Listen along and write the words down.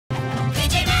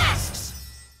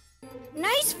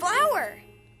Nice flower.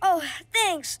 Oh,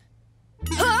 thanks.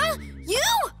 Huh? You?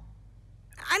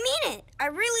 I mean it. I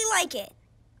really like it.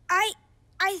 I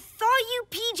thought you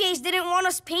PJs didn't want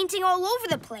us painting all over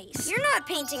the place. You're not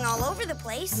painting all over the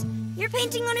place. You're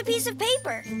painting on a piece of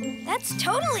paper. That's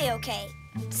totally okay.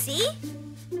 See?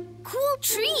 Cool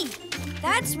tree.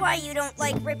 That's why you don't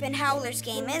like Rip and Howler's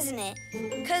game, isn't it?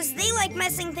 'Cause they like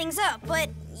messing things up, but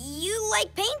you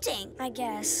like painting. I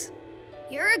guess.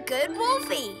 You're a good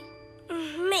Wolfie.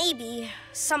 Maybe.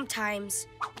 Sometimes.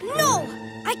 No!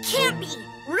 I can't be!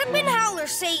 Rip and Howler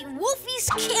say Wolfies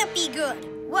can't be good.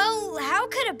 Well, how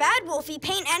could a bad Wolfie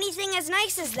paint anything as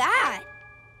nice as that?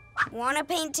 Wanna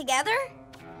paint together?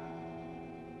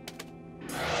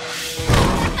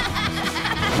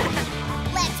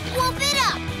 Let's wolf it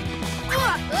up!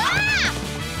 Ah!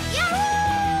 Yahoo!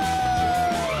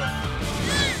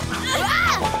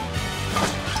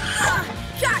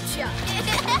 Gotcha!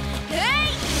 Hey!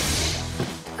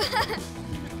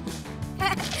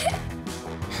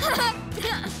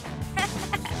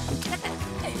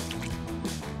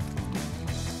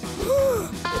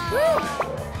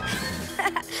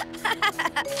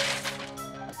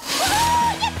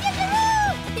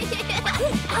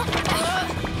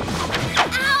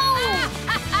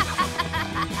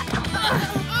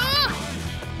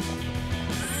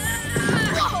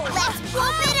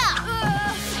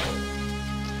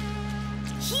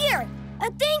 Here,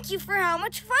 a thank you for how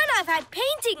much fun I've had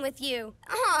painting with you.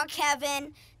 Aw,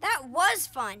 Kevin, that was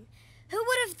fun. Who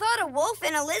would have thought a wolf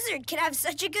and a lizard could have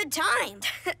such a good time?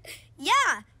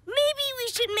 Yeah, maybe we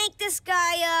should make this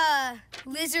guy,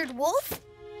 Lizard Wolf?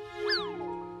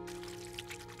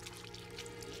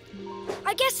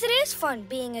 I guess it is fun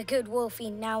being a good Wolfie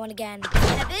now and again.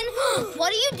 Kevin,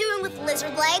 what are you doing with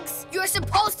lizard legs? You're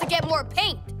supposed to get more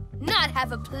paint, not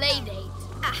have a play date.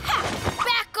 Aha!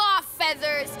 Back off,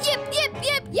 Feathers! Yip, yip,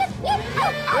 yip, yip, yip!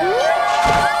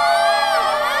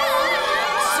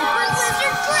 Super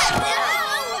lizard flip!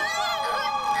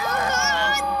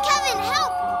 Kevin,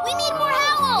 help! We need more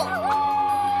Howl!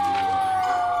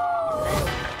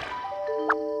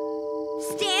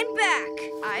 Stand back.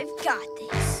 I've got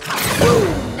this.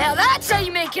 Now that's how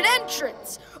you make an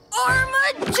entrance!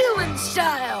 Armadillon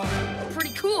style!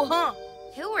 Pretty cool, huh?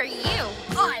 Who are you?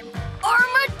 I'm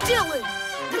Armadillon,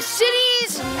 the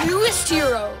city's newest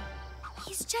hero.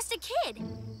 He's just a kid,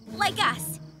 like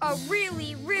us. A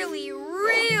really, really,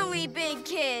 really big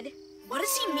kid. What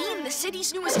does he mean, the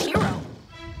city's newest hero?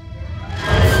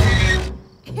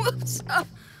 Whoops,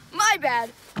 my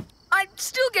bad. I'm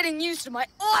still getting used to my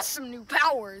awesome new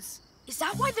powers. Is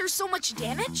that why there's so much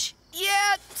damage?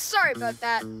 Yeah, sorry about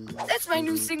that. That's my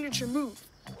new signature move.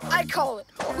 I call it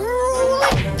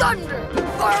Rolling Thunder,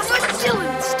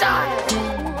 Armadillon style.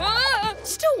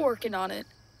 Still working on it.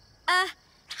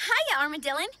 Hiya,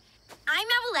 Armadillon. I'm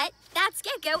Owlette, that's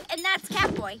Gecko, and that's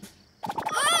Catboy.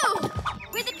 Oh,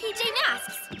 we're the PJ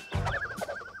Masks.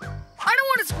 I don't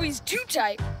want to squeeze too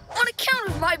tight on account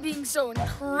of my being so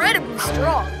incredibly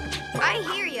strong. I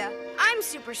hear ya. I'm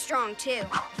super strong, too.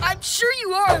 I'm sure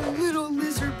you are, little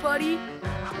lizard buddy.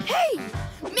 Hey,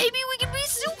 maybe we can be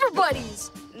super buddies.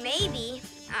 Maybe.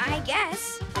 I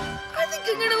guess. I think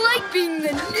I'm gonna like being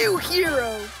the new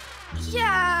hero.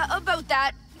 Yeah, about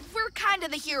that. We're kind of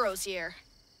the heroes here.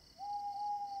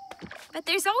 But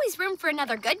there's always room for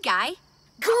another good guy.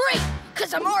 Great,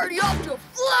 because I'm already off to a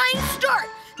flying start.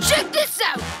 Check this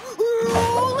out.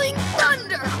 Rolling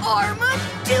Thunder,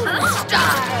 Armadillon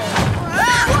style.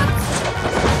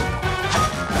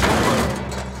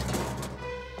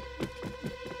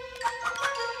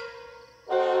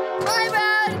 My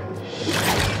bad.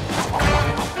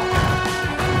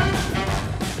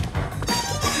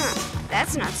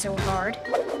 That's not so hard.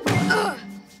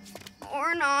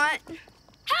 Or not.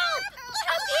 Help!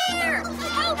 Up here!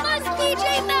 Help us, PJ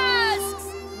Masks!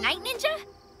 Night Ninja?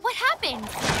 What happened?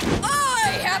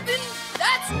 I happened.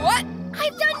 That's what.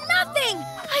 I've done nothing!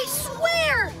 I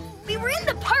swear! We were in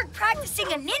the park practicing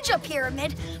a ninja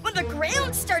pyramid when the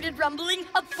ground started rumbling,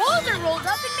 a boulder rolled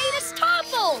up and made us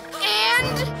topple!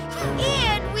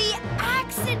 And we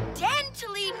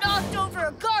accidentally knocked over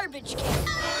a garbage can.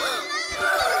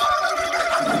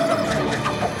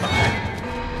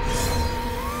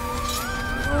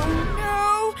 Oh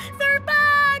no! They're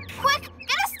back! Quick,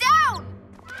 get us down!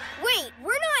 Wait,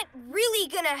 we're not really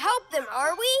gonna help them,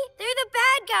 are we? They're the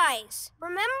bad guys,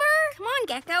 remember? Come on,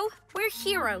 Gecko. We're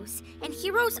heroes, and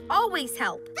heroes always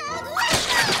help.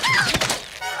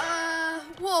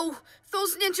 Whoa,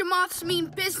 those ninja moths mean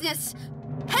business.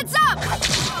 Heads up!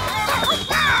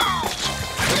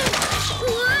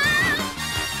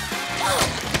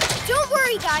 Don't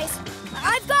worry, guys.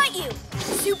 I've got you.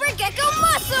 Super Gecko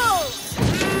muscles!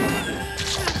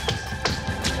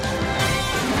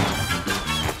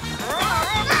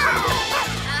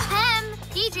 Ahem!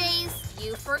 PJs,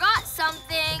 you forgot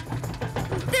something.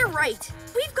 They're right.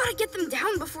 We've got to get them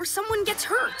down before someone gets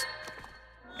hurt.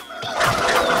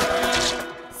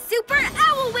 Super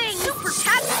Owl Wings! Super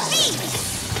Cat Speed!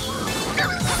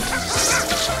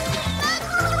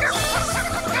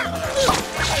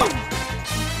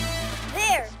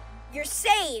 There, you're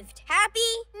saved. Happy?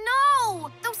 No!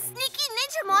 Those sneaky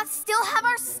ninja moths still have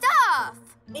our stuff.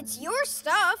 It's your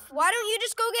stuff. Why don't you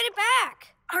just go get it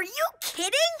back? Are you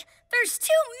kidding? There's too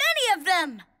many of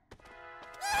them!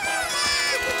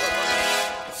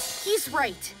 He's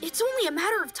right. It's only a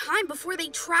matter of time before they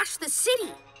trash the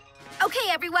city. Okay,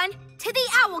 everyone, to the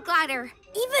Owl Glider.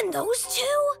 Even those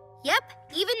two? Yep,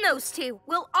 even those two.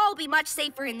 We'll all be much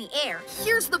safer in the air.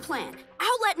 Here's the plan.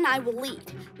 Owlette and I will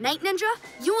lead. Night Ninja,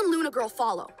 you and Luna Girl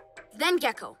follow. Then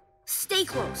Gecko. Stay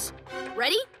close.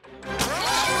 Ready? Ew!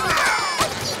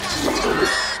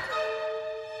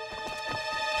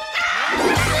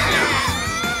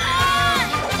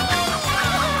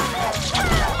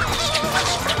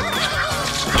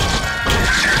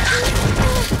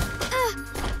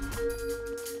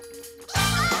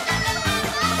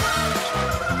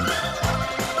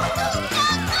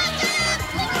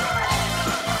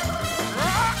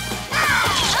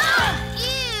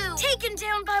 Taken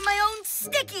down by my own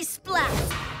sticky splat.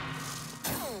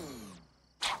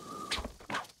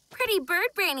 Pretty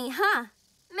bird brainy, huh?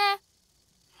 Meh.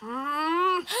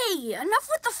 Hey, enough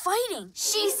with the fighting.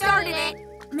 She started it.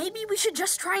 Maybe we should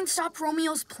just try and stop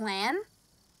Romeo's plan?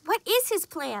 What is his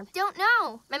plan? Don't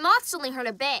know. My moth's only heard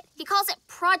a bit. He calls it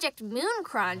Project Moon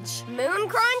Crunch. Moon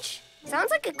Crunch?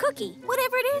 Sounds like a cookie.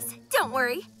 Whatever it is, don't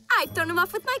worry. I've thrown him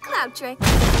off with my cloud trick.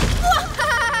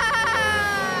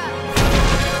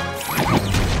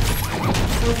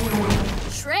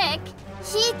 Trick?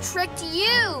 He tricked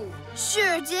you.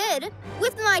 Sure did.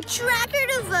 With my tracker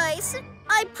device,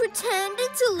 I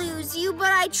pretended to lose you,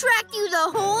 but I tracked you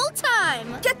the whole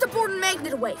time. Get the board and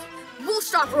magnet away. We'll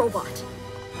stop Robot.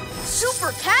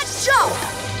 Super Cat Jump!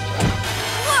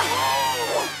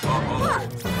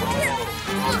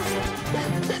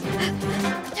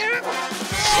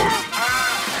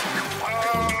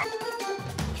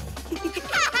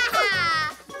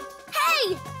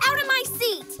 Hey, out of my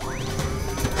seat!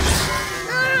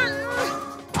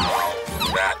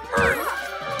 That hurt.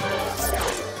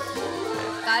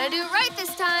 Gotta do it right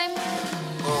this time.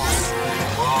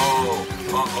 Whoa.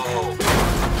 Uh-oh.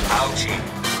 Ouchie.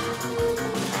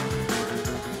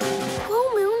 Whoa,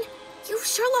 Moon, you've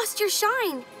sure lost your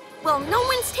shine. Well, no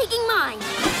one's taking mine.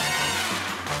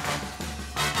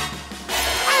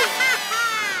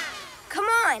 Come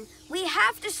on, we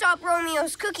have to stop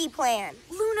Romeo's cookie plan.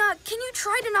 Luna, can you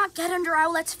try to not get under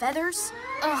Owlette's feathers?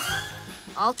 Ugh.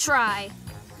 I'll try.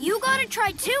 You gotta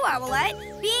try too, Owlette.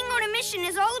 Being on a mission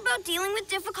is all about dealing with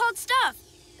difficult stuff.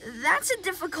 That's a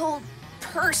difficult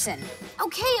person.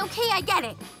 Okay, I get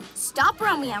it. Stop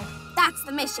Romeo. That's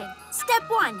the mission. Step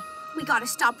 1. We gotta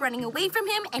stop running away from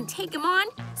him and take him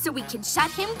on so we can shut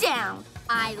him down.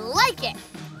 I like it.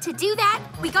 To do that,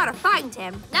 we gotta find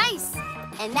him. Nice.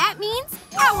 And that means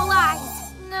Owl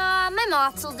Eyes. Nah, my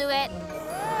moths will do it.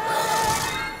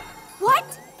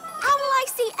 What? Owl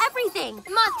Eyes see everything.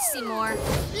 Moths see more.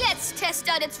 Let's test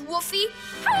out its woofy.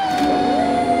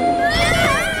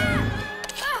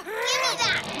 Give me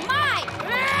that! Mine!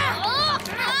 Oh,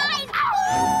 mine!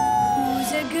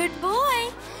 Who's a good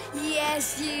boy?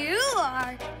 Yes, you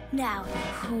are. Now,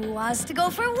 who wants to go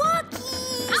for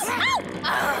walkies?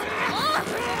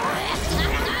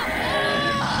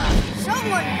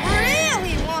 Someone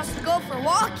really wants to go for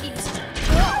walkies.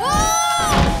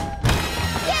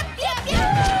 Yep, yep, yep!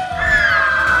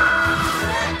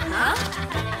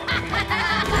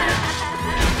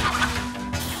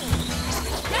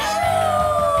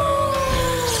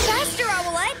 Faster,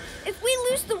 Owlette! If we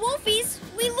lose the Wolfies,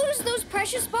 we lose those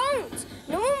precious bones.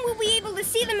 No one will be able to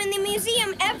see them in the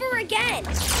museum ever again.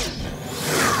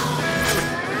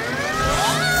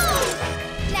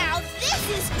 Now this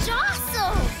is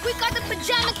Jostle! We got the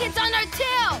Pajama Kids on our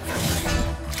tail!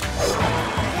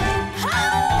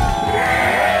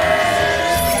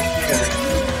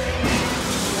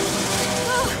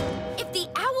 If the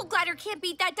Owl Glider can't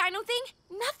beat that dino thing,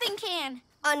 nothing can.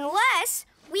 Unless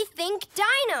we think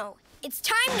Dino. It's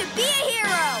time to be a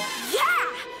hero.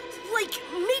 Yeah! Like,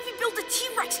 maybe build a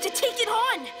T-Rex to take it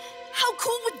on. How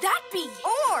cool would that be?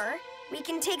 Or we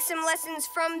can take some lessons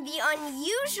from the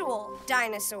unusual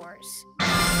dinosaurs.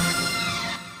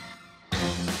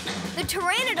 The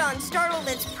Pteranodon startled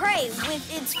its prey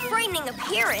with its frightening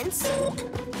appearance.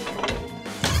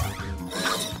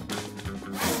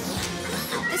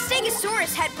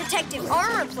 Ankylosaurus had protective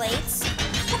armor plates.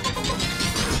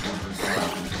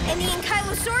 And the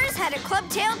Ankylosaurus had a club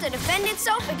tail to defend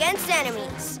itself against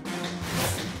enemies.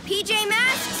 PJ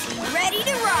Masks, ready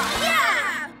to rock!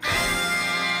 Yeah!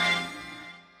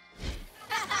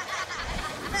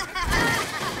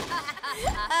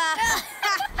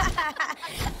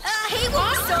 Hey,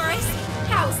 Luchasaurus!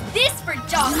 How's this for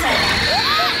Dawson?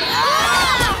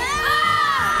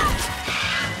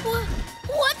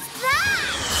 What's that?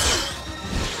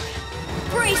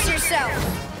 Brace yourself!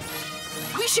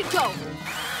 We should go.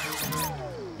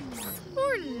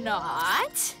 Or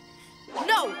not.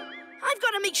 No! I've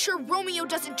got to make sure Romeo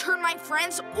doesn't turn my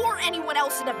friends or anyone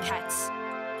else into pets.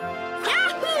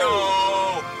 Yahoo!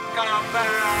 No! Come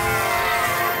back!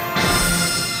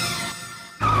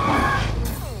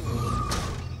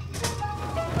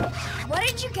 What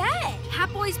did you get?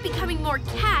 Catboy's becoming more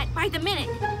cat by the minute,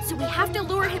 so we have to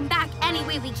lure him back any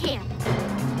way we can.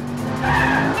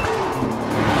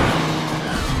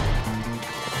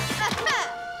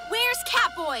 Where's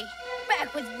Catboy?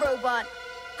 Back with Robot.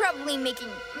 Probably making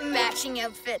matching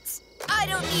outfits. I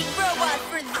don't need Robot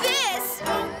for this!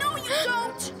 Oh, no, you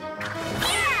don't!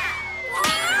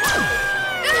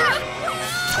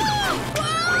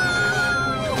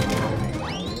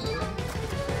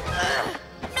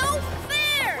 No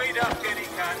fair! Wait up, kitty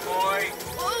cat boy.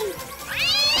 Whose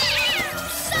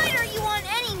side are you on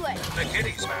anyway? The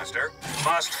kitties, Master,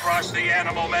 must crush the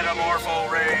animal metamorpho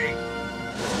ray.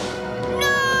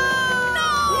 No!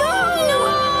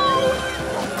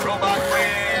 Robot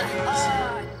wins.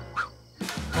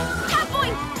 Catboy,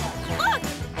 look!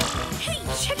 Hey,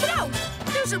 check it out!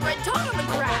 There's a red dot on the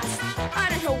grass. I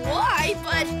don't know why,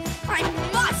 but I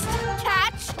must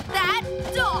catch that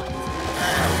dot.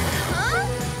 Huh?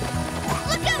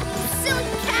 Look out, you silly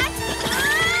cat!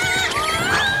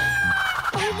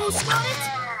 Almost got it.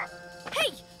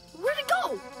 Hey, where'd it go?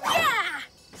 Yeah!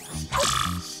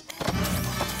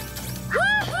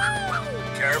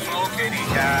 Woohoo! Careful, kitty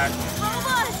cat.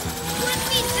 Robot, put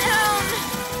me down!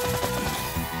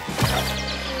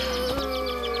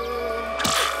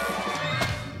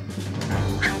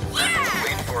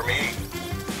 Wait for me.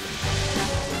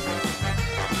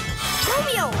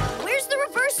 Romeo, where's the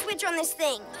reverse switch on this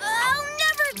thing? I'll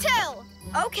never tell!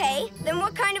 Okay, then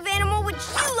what kind of animal would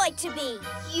you like to be?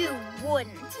 You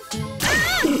wouldn't.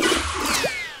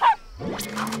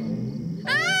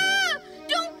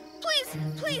 Don't!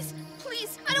 Please!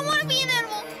 I don't want to be an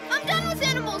animal! I'm done with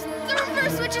animals! The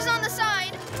reverse switch is on the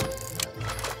side!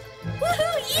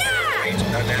 Woohoo! Yeah! Wait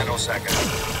a nanosecond.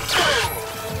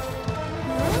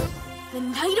 The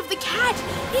Night of the Cat!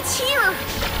 It's here!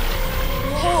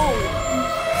 Whoa!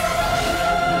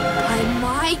 By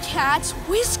my cat's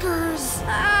whiskers!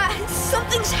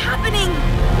 Something's happening!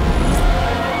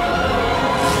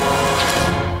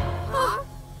 Huh?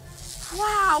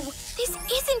 Wow, this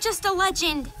isn't just a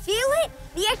legend. Feel it?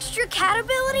 The extra cat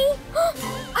ability?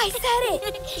 I said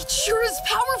it! It sure is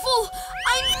powerful!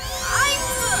 I'm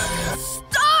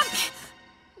stuck!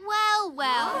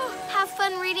 Well, have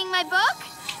fun reading my book?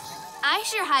 I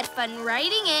sure had fun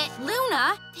writing it.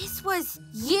 Luna, this was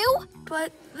you?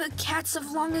 But the cats of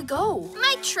long ago.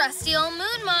 My trusty old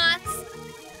moon moths.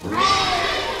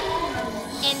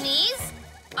 And these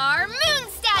are moon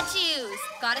statues.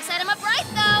 Gotta set them up right,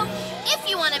 though. If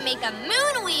you want to make a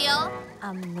moon wheel.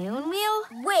 A moon wheel?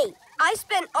 Wait, I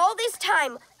spent all this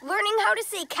time learning how to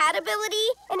say cat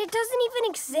ability, and it doesn't even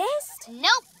exist?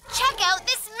 Nope. Check out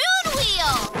this moon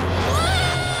wheel.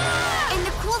 And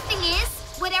the cool thing is,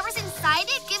 whatever's inside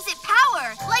it gives it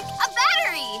power, like a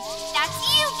battery. That's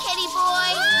you, kitty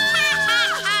boy.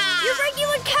 Your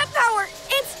regular cat power,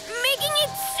 it's making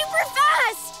it super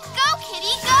fast! Go,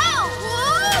 kitty, go!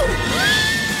 Whoa!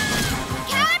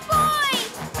 Cat boy!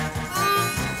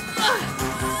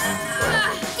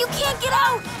 You can't get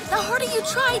out! The harder you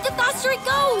try, the faster it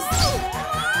goes!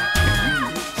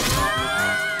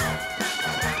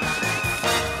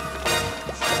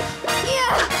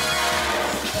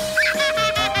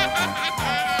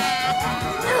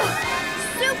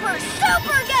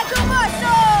 Super Gecko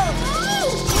Muscle!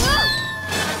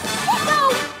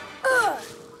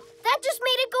 That just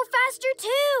made it go faster,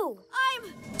 too! I'm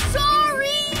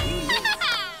sorry!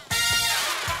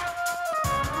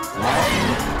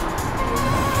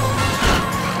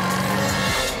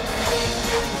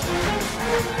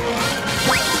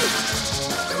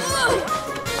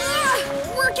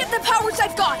 Work at the powers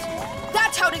I've got!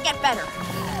 That's how to get better.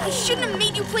 I shouldn't have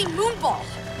made you play Moonball.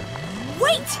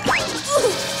 Wait!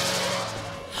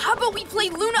 How about we play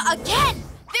Luna again?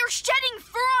 They're shedding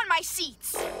fur on my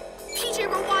seats. PJ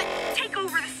Robot, take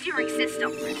over the steering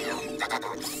system.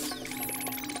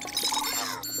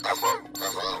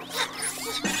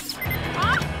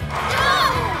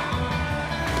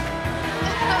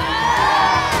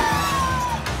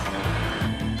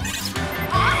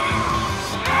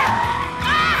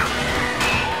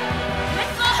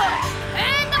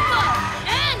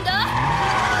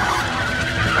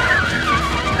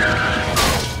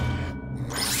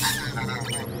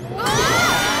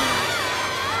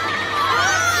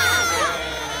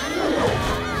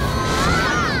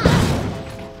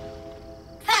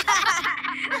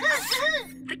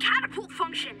 The catapult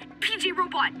function. PJ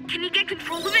Robot, can you get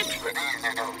control of it?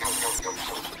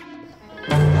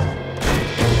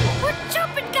 We're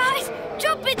jumping, guys!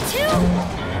 Jumping too!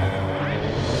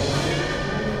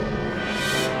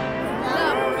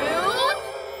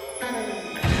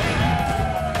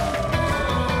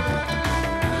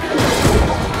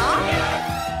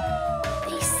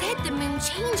 They said the moon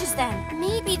changes them.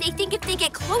 Maybe they think if they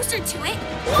get closer to it...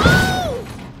 Whoa!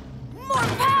 More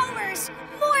powers!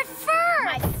 More fur!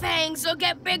 My fangs will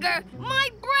get bigger. My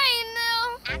brain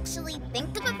will. Actually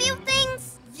think of a few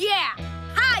things? Yeah,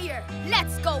 higher.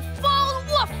 Let's go full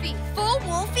Wolfie. Full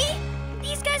Wolfie?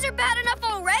 These guys are bad enough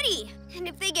already. And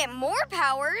if they get more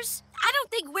powers... I don't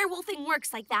think werewolfing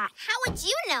works like that. How would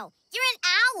you know? You're an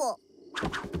owl.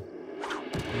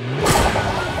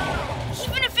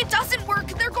 Even if it doesn't work,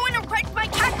 they're going to wreck my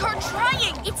cat car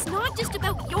trying. It's not just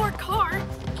about your car.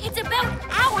 It's about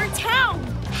our town.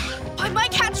 By my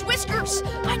cat's whiskers,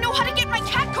 I know how to get my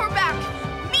cat car back.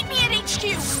 Meet me at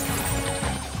HQ.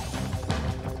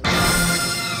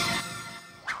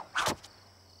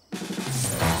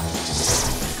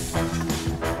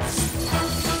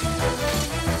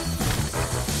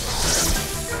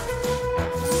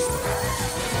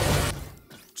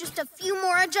 Just a few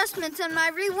more adjustments and my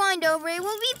rewind-o ray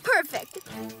will be perfect.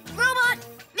 Robot,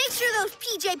 make sure those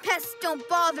PJ pests don't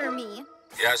bother me.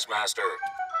 Yes, Master.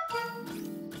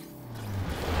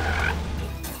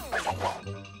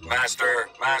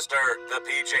 Master, the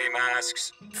PJ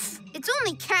Masks. It's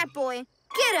only Catboy.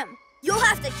 Get him. You'll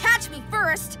have to catch me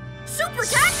first. Super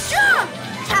Cat Jump!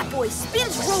 Catboy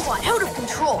spins Robot out of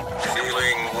control.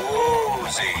 Feeling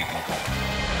woozy.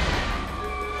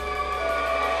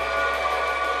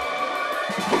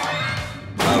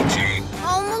 Ouchie.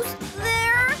 Almost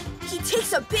there. He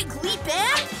takes a big leap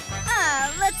and...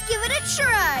 Let's give it a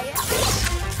try.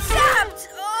 Zapped!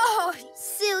 Oh!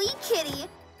 Silly kitty.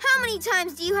 How many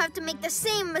times do you have to make the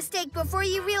same mistake before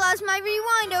you realize my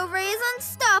rewind-o ray is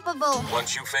unstoppable?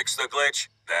 Once you fix the glitch,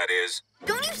 that is.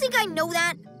 Don't you think I know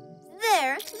that?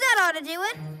 There, that ought to do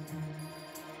it.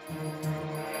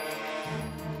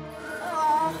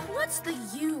 Oh, what's the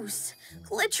use?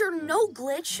 Glitch or no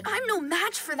glitch, I'm no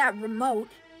match for that remote.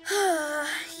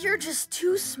 You're just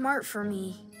too smart for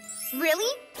me.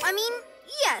 Really? I mean,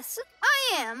 yes,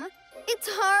 I am. It's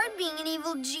hard being an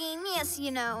evil genius,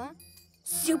 you know.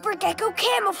 Super Gecko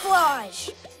Camouflage!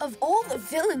 Of all the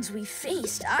villains we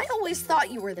faced, I always thought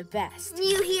you were the best.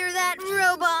 You hear that,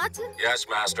 Robot? Yes,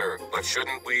 Master, but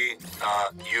shouldn't we,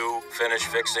 you finish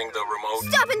fixing the remote?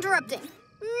 Stop interrupting.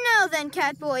 Now then,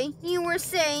 Catboy, you were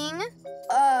saying?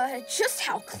 Just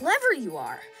how clever you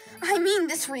are. I mean,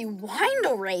 this rewind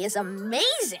array is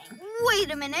amazing.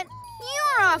 Wait a minute.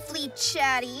 You're awfully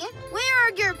chatty. Where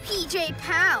are your PJ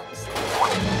pals?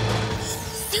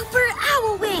 Super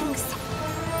Owl Wings!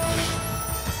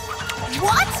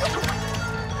 What?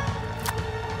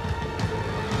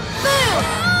 Boom!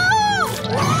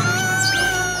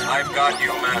 I've got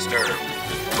you, Master.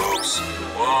 Oops.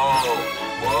 Whoa.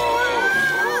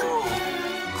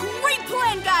 Great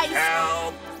plan, guys!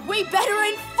 Help! Way better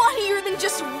and funnier than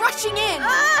just rushing in.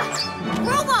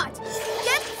 Robot!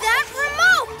 Get that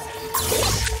remote!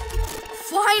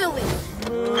 Finally!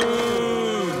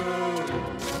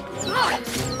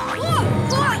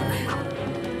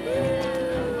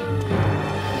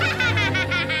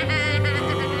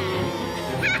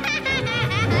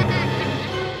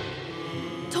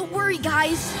 Don't worry,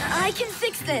 guys. I can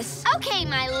fix this. Okay,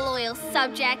 my loyal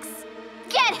subjects.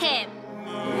 Get him!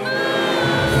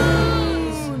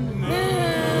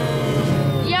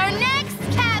 You're next,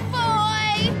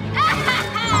 Catboy!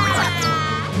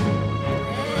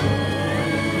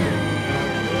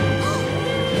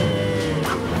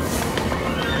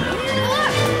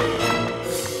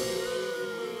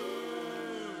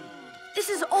 This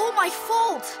is all my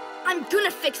fault. I'm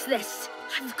gonna fix this.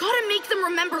 I've gotta make them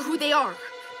remember who they are.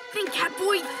 Think,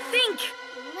 Catboy, think!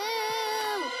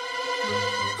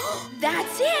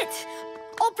 That's it!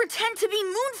 I'll pretend to be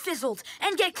Moon Fizzled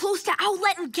and get close to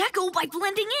Owlette and Gecko by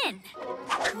blending in.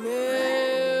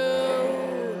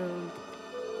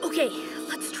 Okay,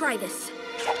 let's try this.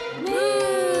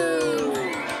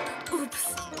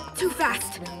 Oops, too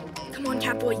fast. Come on,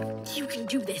 Catboy. You can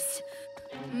do this.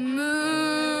 Moon.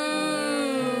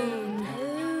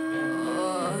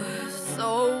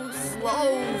 So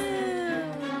slow.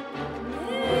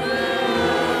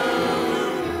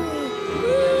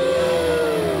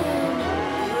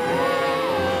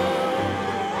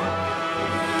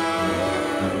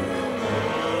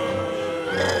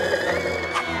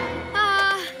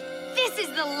 This is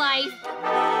the life.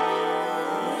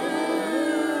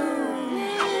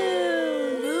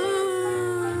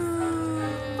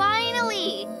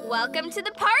 Finally! Welcome to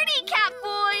the party,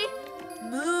 Catboy!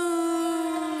 Moon.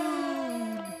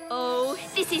 Oh,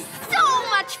 this is so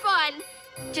much fun!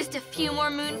 Just a few more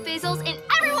moon fizzles and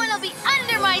everyone will be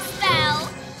under my spell!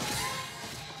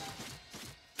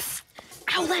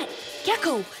 Owlette,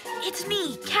 Gecko, it's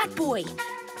me, Catboy.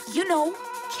 You know,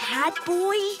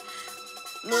 Catboy.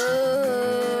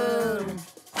 Moon.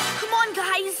 Come on,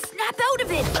 guys, snap out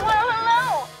of it. Well,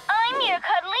 hello. I'm your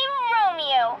cuddly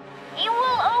Romeo. You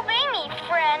will obey me,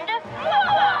 friend.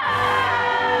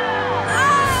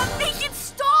 Make it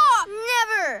stop!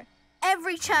 Never!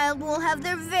 Every child will have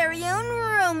their very own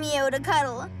Romeo to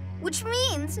cuddle, which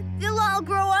means they'll all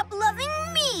grow up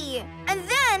loving me. And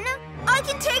then I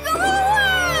can take over the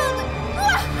world!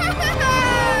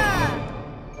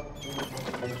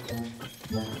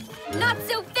 Not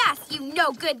so fast, you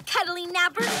no-good cuddly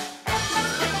napper!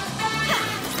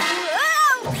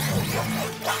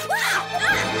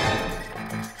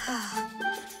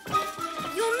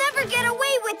 You'll never get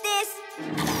away with this!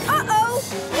 Uh-oh!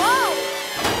 Whoa!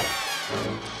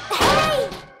 Hey!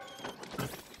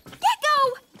 Gecko!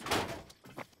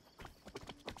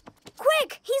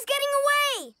 Quick! He's getting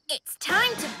away! It's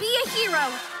time to be a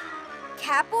hero.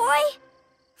 Catboy?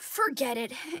 Forget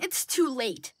it. It's too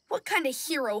late. What kind of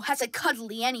hero has a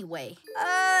cuddly anyway?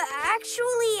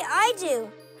 Actually, I do.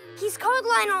 He's called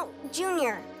Lionel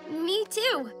Jr. Me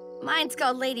too. Mine's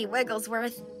called Lady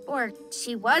Wigglesworth. Or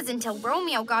she was until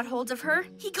Romeo got hold of her.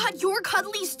 He got your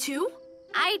cuddlies too?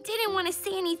 I didn't want to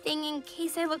say anything in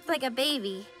case I looked like a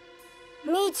baby.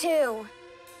 Me too.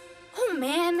 Oh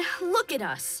man, look at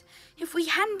us. If we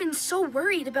hadn't been so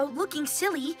worried about looking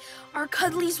silly, our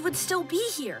cuddlies would still be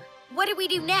here. What do we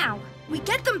do now? We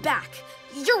get them back.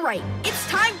 You're right. It's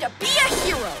time to be a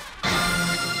hero.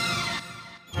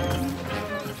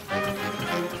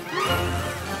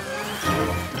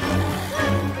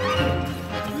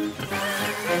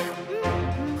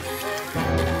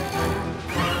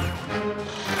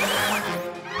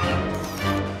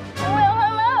 Well,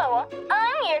 hello.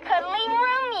 I'm your cuddly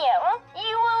Romeo.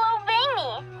 You will obey me,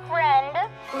 friend.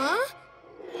 Huh?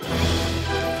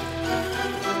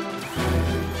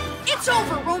 It's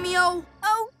over, Romeo.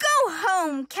 Oh, go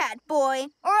home, Catboy,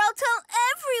 or I'll tell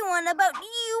everyone about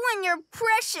you and your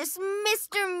precious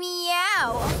Mr.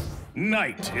 Meow.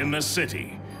 Night in the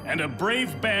city, and a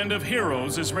brave band of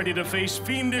heroes is ready to face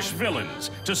fiendish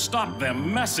villains to stop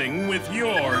them messing with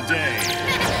your day.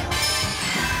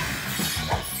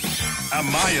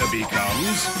 Amaya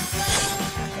becomes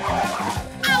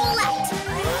Owlette!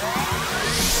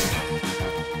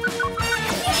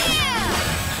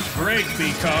 Greg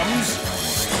becomes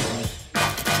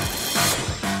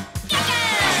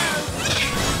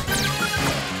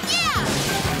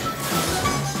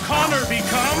Connor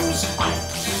becomes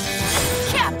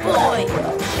Catboy!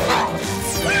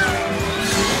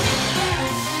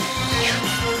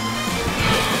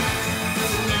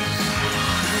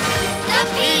 The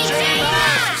PJ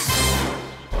Masks!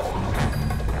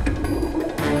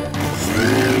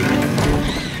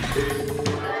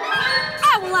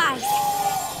 Owl Eyes!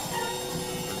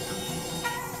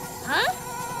 Huh?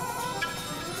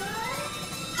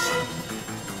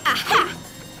 Aha!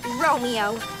 Romeo.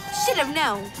 Should have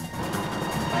known.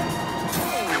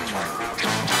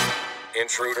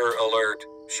 Intruder alert.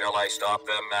 Shall I stop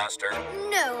them, Master?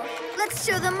 No, let's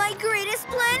show them my greatest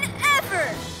plan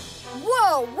ever!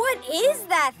 Whoa, what is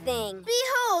that thing?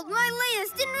 Behold, my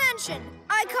latest invention.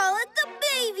 I call it the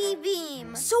baby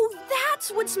beam. So that's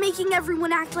what's making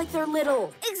everyone act like they're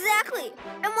little. Exactly.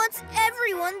 And once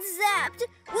everyone's zapped,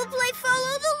 we'll play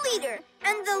follow the leader.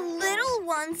 And the little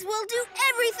ones will do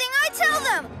everything I tell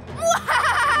them. Whoa!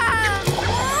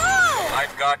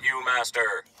 I've got you,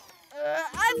 Master.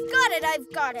 I've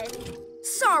got it.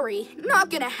 Sorry, not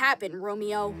gonna happen,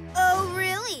 Romeo. Oh,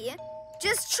 really?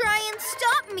 Just try and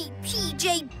stop me,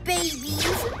 PJ babies.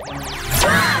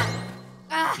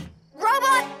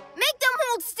 Robot, make them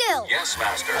hold still. Yes,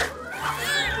 Master.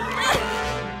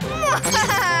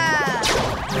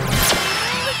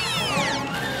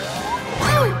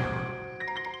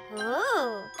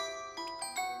 Oh,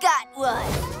 got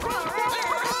one.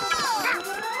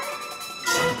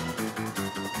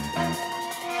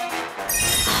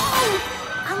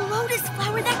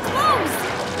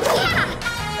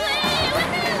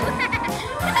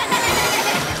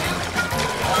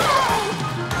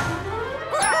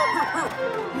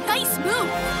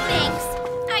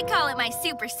 my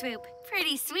super swoop.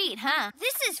 Pretty sweet, huh?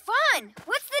 This is fun.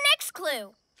 What's the next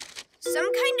clue?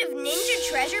 Some kind of ninja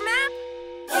treasure map?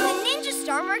 And the ninja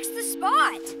star marks the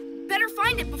spot. Better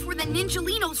find it before the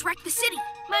Ninjalinos wreck the city.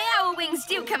 My owl wings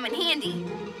do come in handy.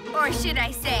 Or should I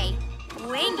say,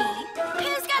 wingy.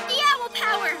 Who's got the owl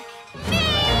power? Me!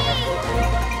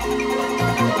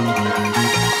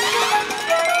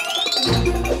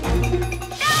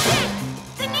 Found it!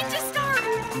 The ninja star!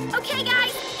 Okay,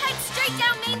 guys, head straight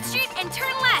down Main Street and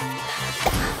turn left.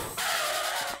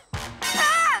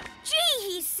 Ah! Gee,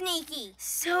 he's sneaky.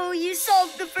 So you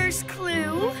solved the first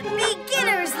clue?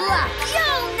 Beginner's luck.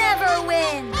 You'll never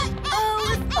win.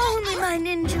 Oh, if only my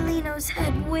Ninjalinos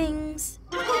had wings.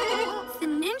 The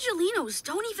Ninjalinos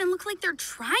don't even look like they're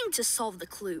trying to solve the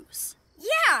clues.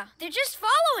 Yeah, they're just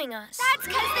following us. That's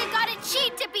because they've got a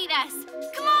cheat to beat us.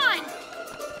 Come on!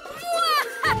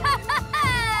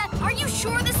 Are you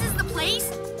sure this is the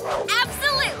place?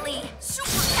 Absolutely!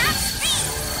 Super Cat Speed!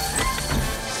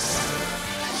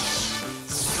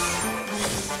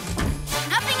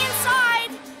 Nothing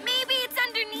inside! Maybe it's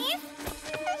underneath?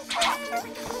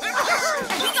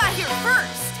 We got here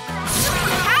first!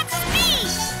 Super Cat Speed!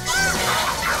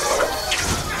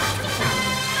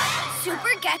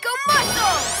 Super Gecko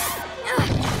Muscle!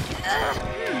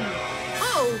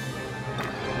 Oh!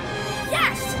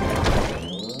 Yes!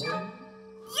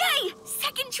 Yay!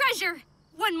 Second treasure!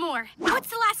 One more. What's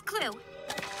the last clue?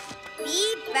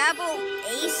 Beep, babble,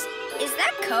 ace. Is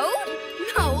that code?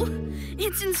 No,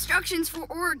 it's instructions for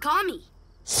origami.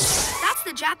 That's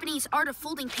the Japanese art of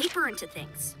folding paper into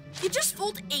things. You just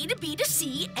fold A to B to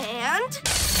C and...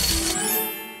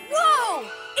 Whoa!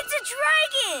 It's a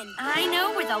dragon! I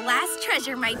know where the last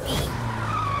treasure might be.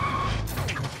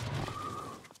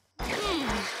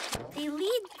 They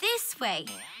lead this way.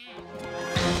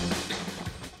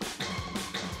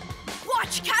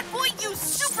 Watch Catboy use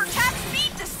Super Cat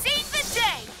Speed to save the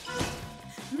day!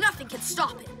 Nothing can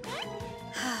stop it.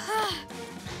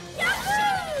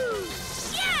 Yahoo!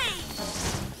 Yay!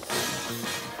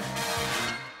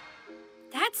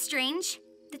 That's strange.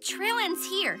 The trail ends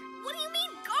here. What do you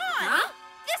mean gone? Huh?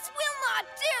 This will not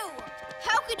do!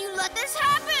 How could you let this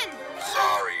happen?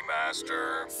 Sorry,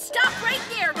 Master. Stop right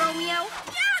there, Romeo.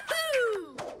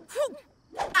 Yahoo! Whew.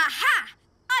 Aha!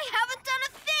 I haven't done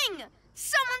a thing!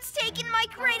 Someone's taken my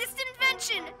greatest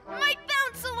invention, my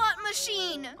Bounce-A-Lot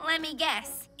machine! Let me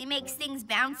guess. It makes things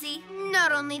bouncy?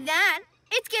 Not only that,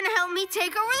 it's gonna help me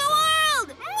take over the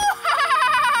world!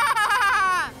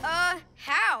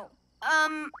 How?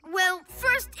 Well,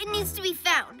 first it needs to be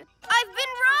found. I've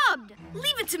been robbed!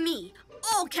 Leave it to me.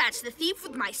 I'll catch the thief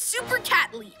with my Super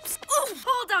Cat Leaps. Oof!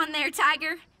 Hold on there,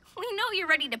 Tiger. We know you're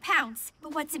ready to pounce,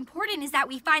 but what's important is that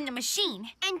we find the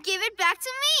machine. And give it back to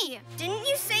me. Didn't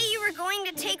you say you were going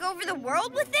to take over the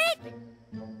world with it?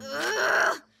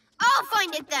 Ugh. I'll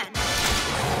find it then.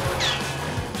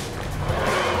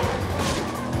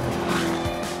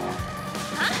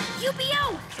 Huh?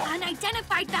 UBO!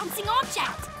 Unidentified bouncing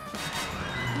object!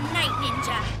 Night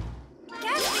Ninja.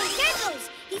 Gasping Geckos!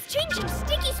 He's changing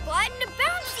Sticky Splat into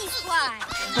Bouncy Splat!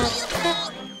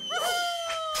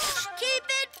 Keep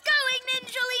it going,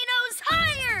 Ninjalinos!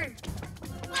 Higher!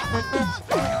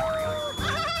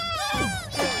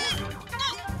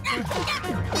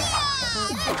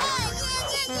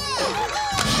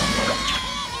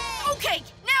 Okay,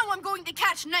 now I'm going to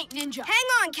catch Night Ninja. Hang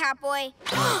on, Catboy.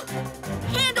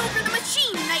 Hand over the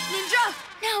machine, Night Ninja!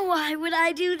 Now why would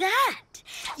I do that?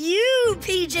 You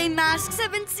PJ Masks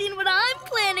haven't seen what I'm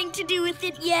planning to do with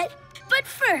it yet. But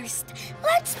first,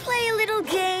 let's play a little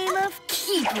game of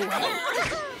keep away.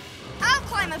 I'll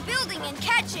climb a building and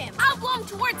catch him. I'll blow him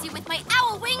towards you with my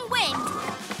owl wing wind.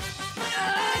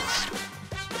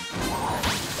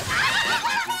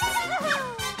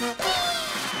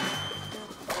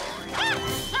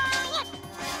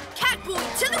 Catboy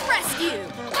to the rescue!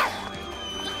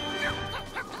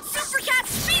 Super Cat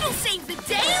Speed will save the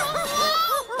day!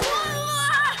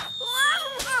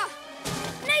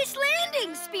 Nice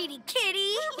landing, Speedy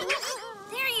Kitty.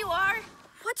 There you are.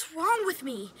 What's wrong with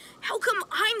me? How come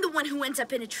I'm the one who ends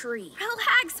up in a tree?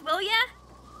 Relax, will ya?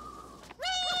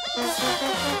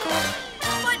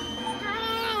 But...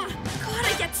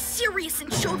 gotta get serious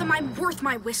and show them I'm worth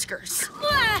my whiskers. Now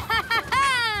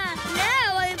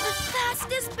I have the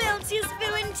fastest, bounciest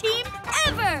villain team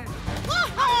ever.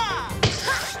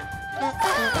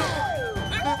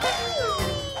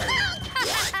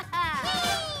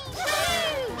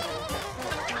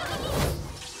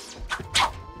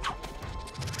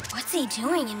 What's he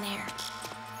doing in there?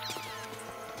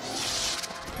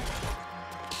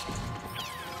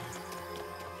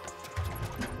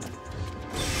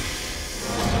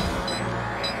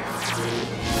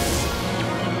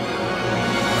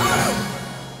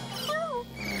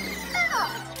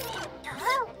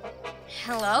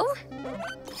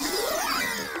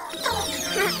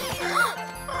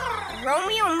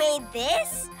 Romeo made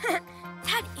this?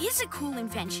 That is a cool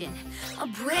invention. A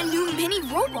brand new mini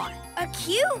robot. A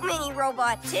cute mini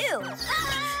robot, too.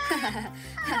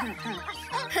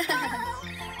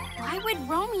 Why would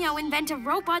Romeo invent a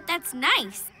robot that's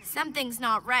nice? Something's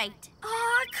not right.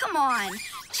 Aw, come on.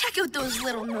 Check out those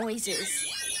little noises.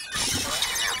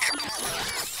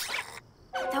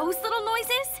 Those little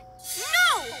noises?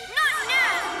 No! Not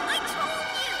now! I told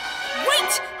you!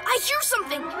 Wait! I hear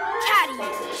something! Cat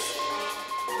ears.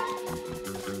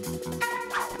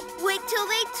 Wait till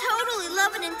they totally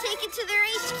love it and take it to their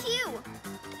HQ.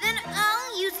 Then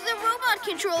I'll use the robot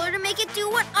controller to make it do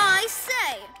what I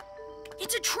say.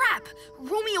 It's a trap.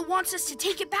 Romeo wants us to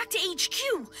take it back to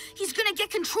HQ. He's gonna get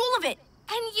control of it.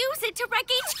 And use it to wreck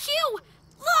HQ.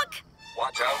 Look!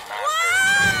 Watch out,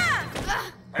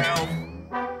 Master. Help!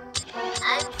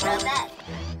 I'm Robot.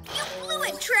 You blew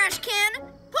it, trash can.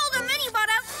 Pull the mini-bot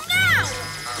out now!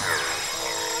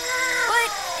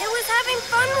 But it was having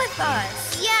fun with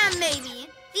us. Yeah, maybe.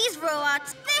 These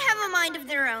robots, they have a mind of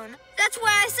their own. That's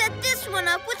why I set this one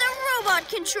up with a robot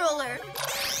controller.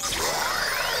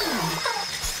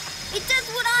 It does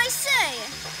what I say.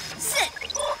 Sit.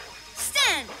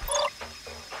 Stand.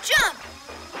 Jump.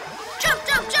 Jump,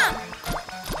 jump, jump.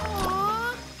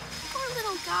 Aww, poor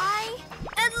little guy.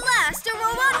 At last, a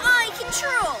robot I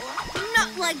control.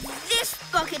 Not like this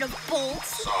bucket of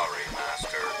bolts. Sorry,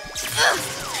 Master.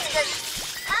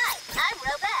 Hi, I'm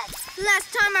Robot.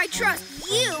 Last time I trust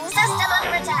you. System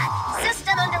under attack.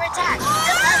 System under attack.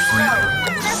 Defense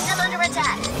mode. System under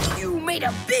attack. You made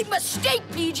a big mistake,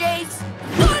 PJs.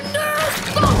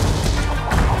 Thunderbolt!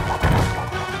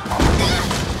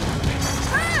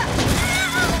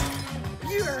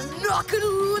 You're not gonna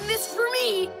ruin this for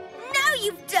me. Now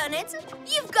you've done it.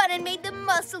 You've gone and made the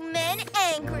muscle men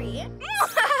angry.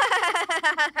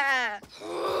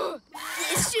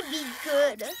 This should be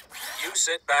good. You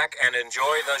sit back and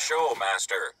enjoy the show,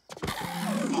 Master.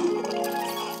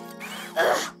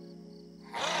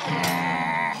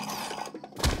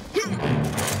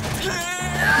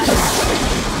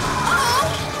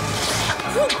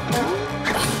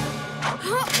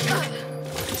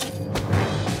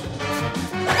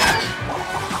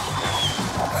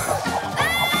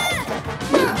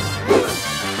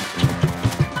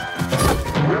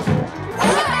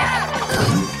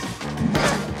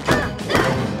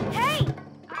 Hey,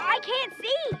 I can't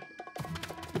see.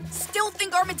 Still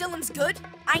think Armadillon's good?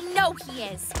 I know he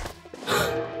is.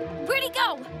 Where'd he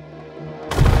go?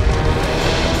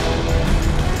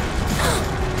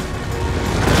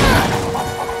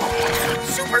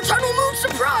 Super Tunnel Moon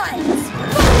surprise!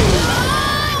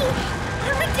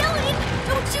 Armadillon,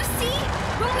 don't you see?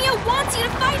 Romeo wants you to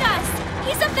fight us.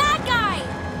 He's a bad guy.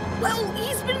 Well,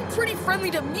 he's been pretty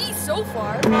friendly to me so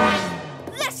far.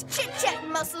 Less chit-chat,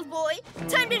 muscle boy.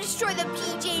 Time to destroy the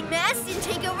PJ Masks and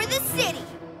take over the city.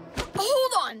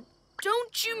 Hold on.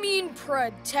 Don't you mean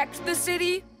protect the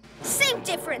city? Same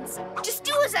difference. Just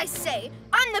do as I say.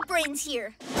 I'm the brains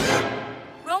here.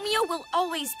 Romeo will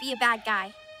always be a bad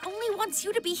guy. Only wants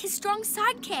you to be his strong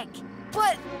sidekick.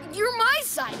 But you're my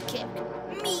sidekick.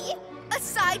 Me? A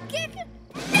sidekick?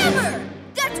 Never!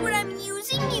 That's what I'm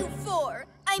using you for.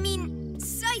 I mean,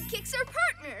 sidekicks are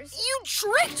partners. You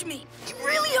tricked me. You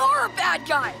really are a bad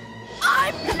guy.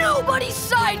 I'm nobody's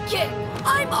sidekick.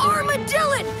 I'm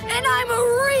Armadillon, and I'm a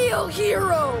real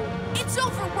hero. It's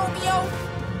over, Romeo.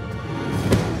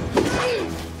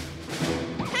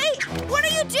 Hey, what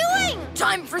are you doing?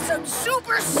 Time for some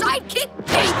super sidekick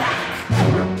payback.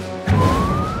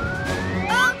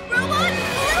 Robot, a little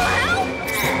help?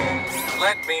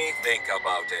 Let me think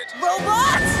about it.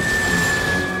 Robots?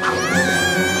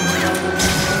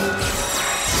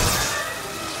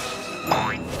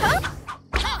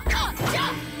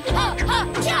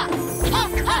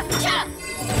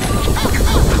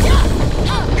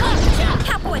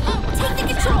 Catboy, take the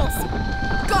controls.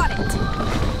 Got it.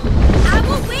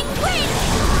 Owl wing wing.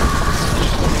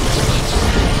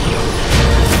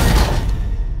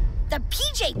 The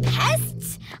PJ Pests?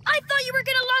 I thought you were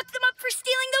gonna lock them up for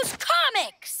stealing those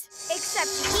comics.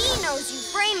 Except he knows you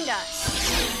framed us.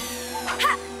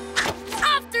 Ha!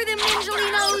 After them,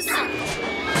 Angelinos!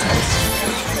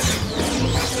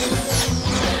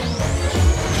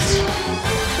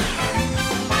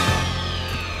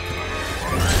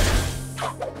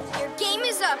 Your game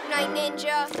is up, Night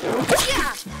Ninja.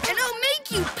 Yeah, and I'll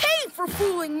make you pay for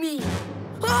fooling me.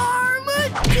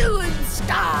 Armadillon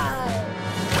style!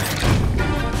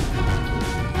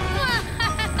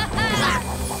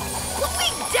 Put me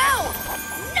down!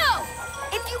 No!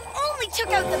 If you only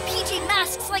took out the PJ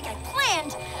Masks like I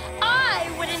planned, I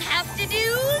wouldn't have to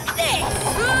do this.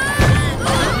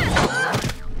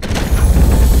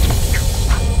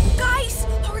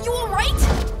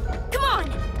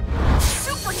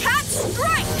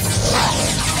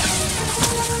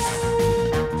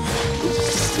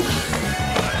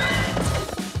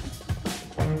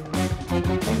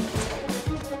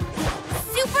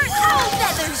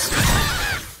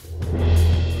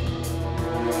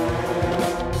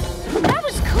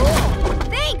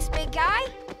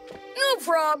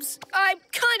 Bobs. I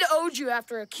kinda owed you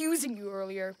after accusing you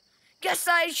earlier. Guess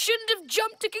I shouldn't have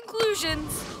jumped to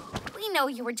conclusions. We know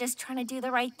you were just trying to do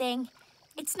the right thing.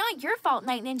 It's not your fault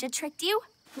Night Ninja tricked you.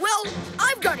 Well,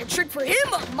 I've got a trick for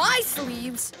him up my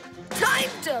sleeves. Time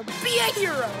to be a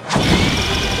hero.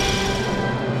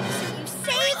 So you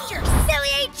saved your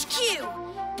silly HQ.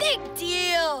 Big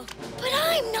deal. But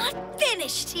I'm not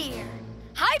finished here.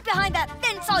 Hide behind that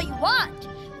fence all you want.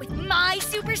 With my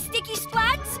super sticky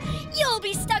splats, you'll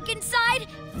be stuck inside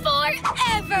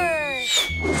forever.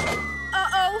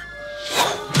 Uh-oh.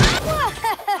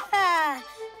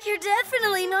 You're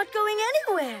definitely not going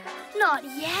anywhere. Not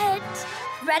yet.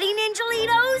 Ready,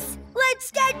 Ninjalitos? Let's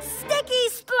get sticky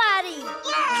splatty.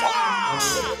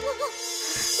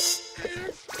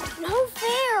 No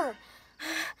fair.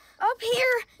 Up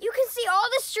here, you can see all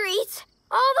the streets,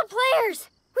 all the players.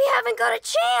 We haven't got a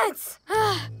chance.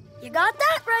 You got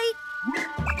that right.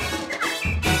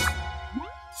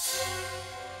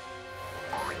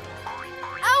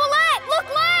 Owlette, look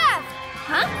left!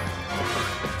 Huh?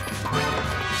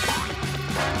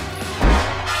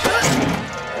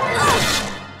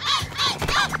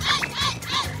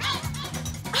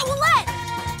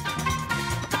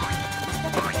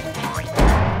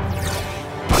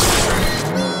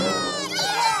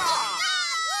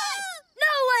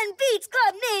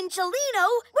 Ninjalino,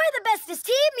 we're the bestest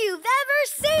team you've ever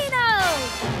seen-o!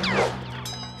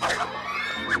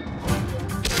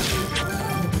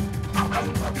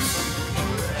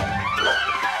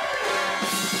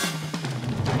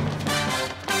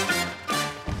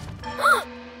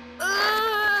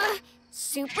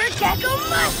 Super Gecko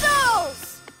muscles!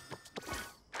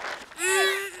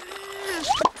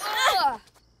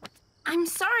 I'm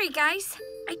sorry, guys.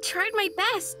 I tried my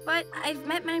best, but I've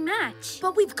met my match.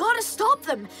 But we've got to stop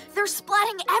them. They're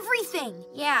splatting everything.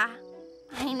 Yeah,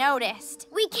 I noticed.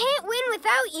 We can't win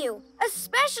without you,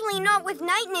 especially not with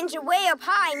Night Ninja way up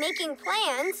high making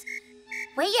plans.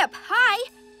 Way up high?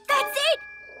 That's it!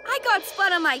 I got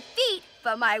splat on my feet,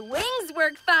 but my wings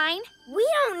work fine. We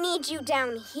don't need you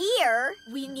down here.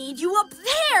 We need you up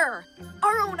there!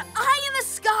 Our own eye in the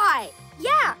sky!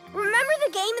 Yeah, remember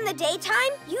the game in the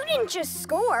daytime? You didn't just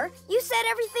score. You set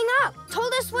everything up,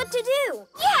 told us what to do.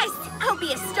 Yes! I'll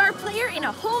be a star player in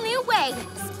a whole new way,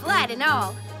 splat and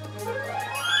all.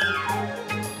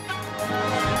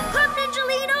 Club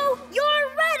Ninjalino,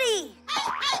 you're ready!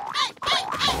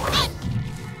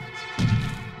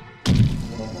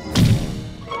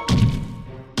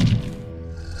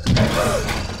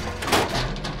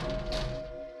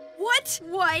 What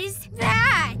was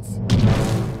that?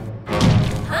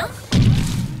 Huh?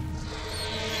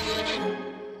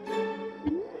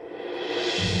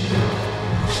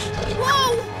 Whoa!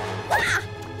 Ah!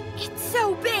 It's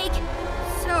so big,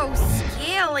 so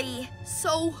scaly,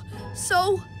 so...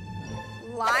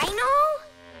 Lionel?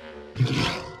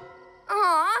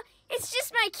 Aw, it's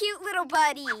just my cute little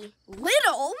buddy.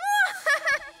 Little?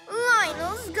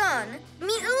 Lionel's gone.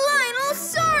 Meet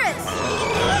Lionelsaurus!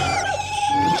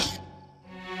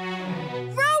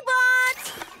 Robot!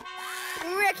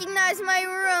 Recognize my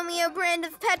Romeo brand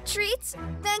of pet treats?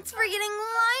 Thanks for getting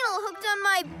Lionel hooked on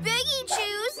my Biggie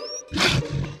Chews.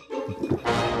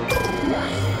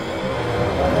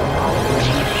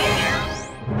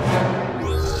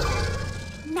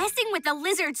 Messing with the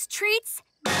lizard's treats?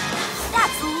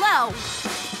 That's low.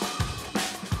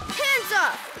 Hands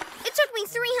up! It took me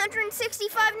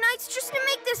 365 nights just to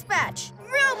make this batch.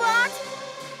 Robot!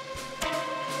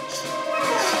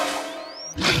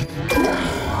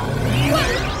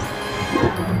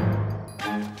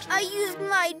 I used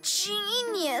my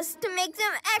genius to make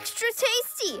them extra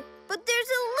tasty, but there's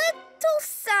a little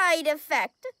side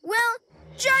effect. Well,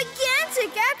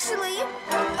 gigantic, actually.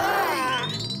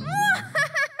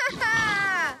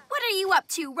 What are you up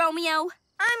to, Romeo?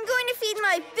 I'm going to feed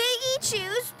my Biggie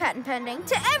Chews, patent pending,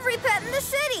 to every pet in the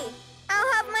city.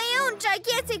 I'll have my own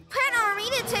gigantic pet army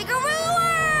to take over the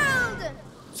world!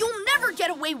 You'll never get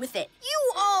away with it.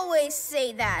 You always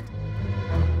say that.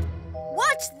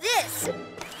 Watch this.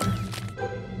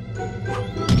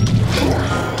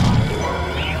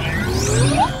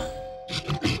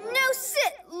 No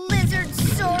sit,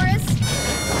 Lizardsaurus.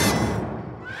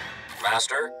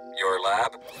 Master, your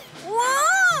lab?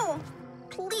 Whoa!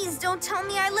 Please don't tell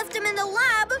me I left him in the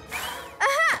lab.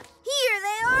 Aha! Here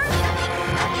they are.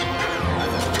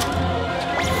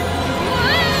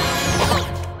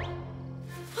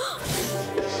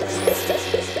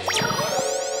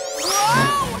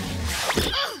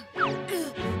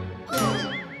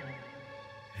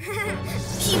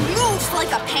 He moves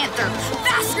like a panther,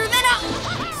 faster than a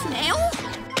snail.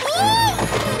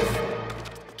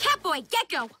 Catboy,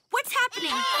 Gecko, what What's happening?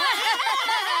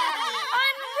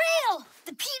 Unreal!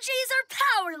 The PJs are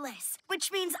powerless,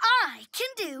 which means I can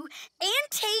do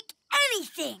and take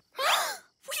anything.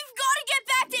 We've got to get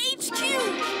back to HQ!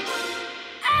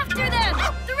 After them!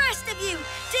 The rest of you!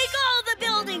 Take all the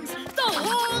buildings! The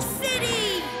whole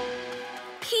city!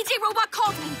 PJ Robot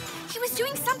called me. He was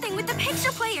doing something with the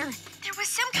picture player. There was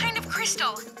some kind of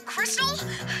crystal. Crystal?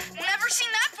 Never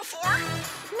seen that before.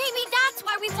 Maybe that's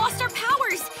why we've lost our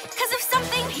powers. Because of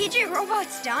something PJ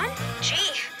Robot's done?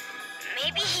 Gee,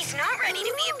 maybe he's not ready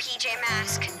to be a PJ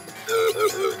Mask.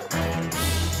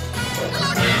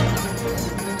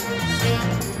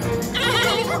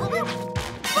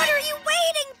 What are you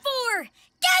waiting for?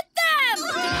 Get them!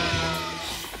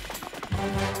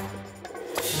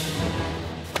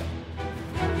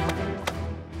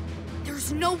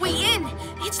 There's no way in.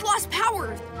 It's lost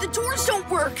power. The doors don't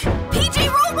work. PJ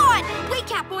Robot! Wait,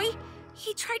 Catboy.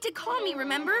 He tried to call me,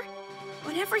 remember?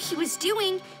 Whatever he was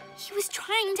doing, he was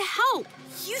trying to help.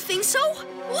 You think so?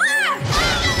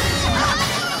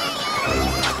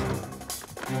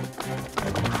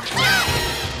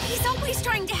 He's always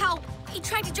trying to help. He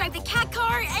tried to drive the cat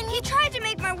car, and He tried to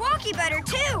make my walkie better,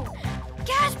 too.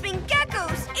 Gasping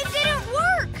geckos, it didn't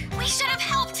work. We should have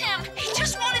helped him. He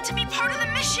just wanted to be part of the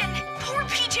mission. Poor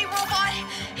PJ Robot.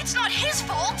 It's not his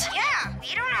fault. Yeah,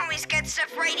 you don't always get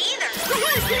stuff right either.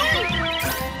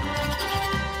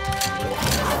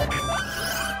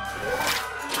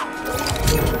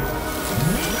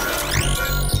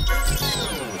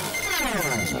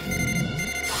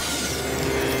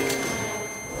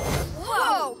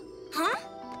 Whoa! Huh?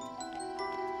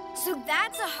 So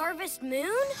that's a harvest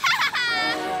moon?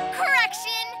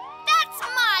 correction! That's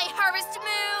my harvest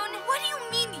moon! What do you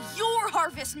mean, your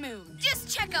harvest moon? Just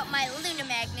check out my Luna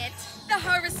magnet. The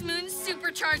harvest moon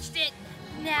supercharged it.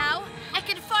 Now, I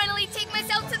can finally take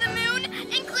myself to the moon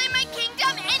and claim my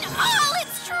kingdom and all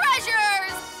its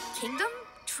treasures! Kingdom?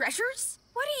 Treasures?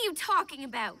 What are you talking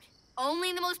about?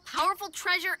 Only the most powerful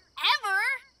treasure ever?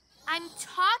 I'm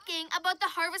talking about the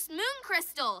Harvest Moon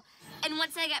Crystal. And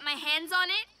once I get my hands on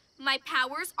it, my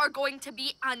powers are going to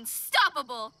be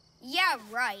unstoppable. Yeah,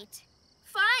 right.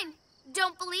 Fine.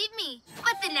 Don't believe me.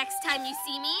 But the next time you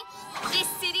see me, this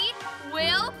city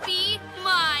will be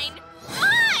mine.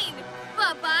 Mine!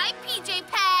 Bye-bye, PJ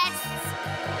Pests!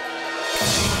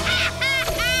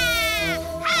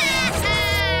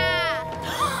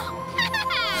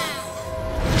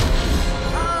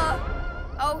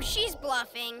 Oh, she's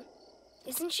bluffing.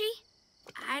 Isn't she?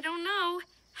 I don't know.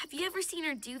 Have you ever seen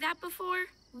her do that before?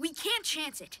 We can't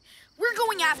chance it. We're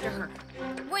going after her.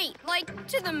 Wait, like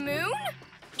to the moon?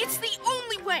 It's the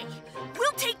only way.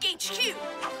 We'll take HQ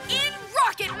in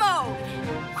rocket mode.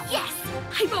 Yes!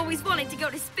 I've always wanted to go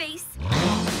to space.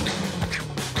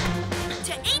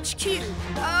 To HQ.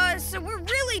 So we're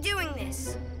really doing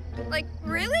this. Like,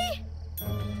 really?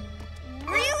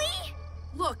 Really?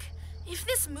 Look, if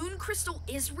this moon crystal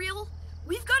is real,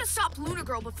 we've got to stop Luna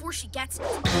Girl before she gets it.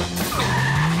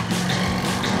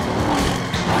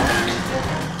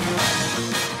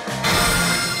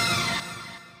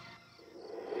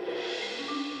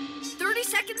 30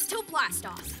 seconds till blast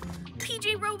off.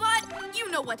 PJ Robot, you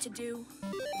know what to do.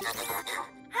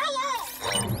 Hello!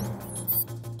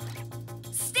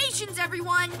 Stations,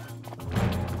 everyone!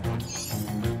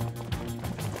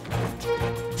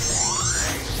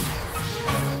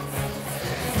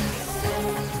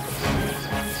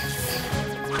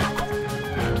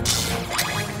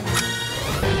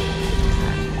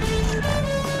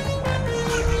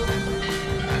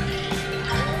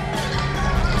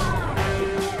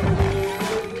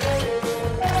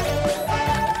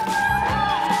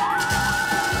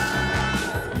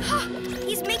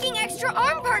 He's making extra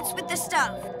arm parts with the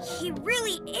stuff. He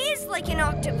really is like an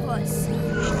octopus.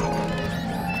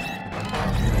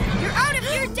 You're out of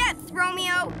your depth,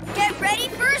 Romeo. Get ready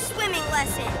for a swimming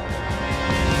lesson.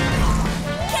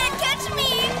 Can't catch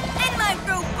me and my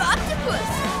Roboctopus!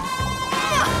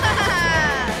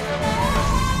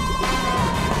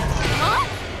 Huh?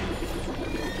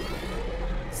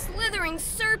 Slithering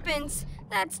serpents.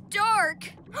 That's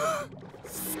dark.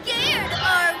 Scared,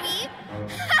 are we?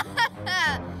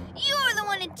 You're the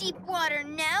one in deep water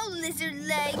now, lizard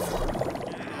legs.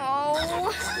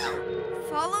 Oh.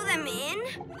 Follow them in?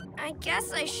 I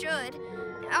guess I should.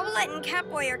 Owlette and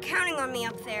Catboy are counting on me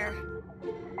up there.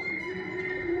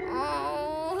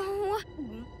 Oh.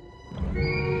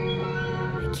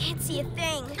 I can't see a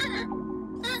thing.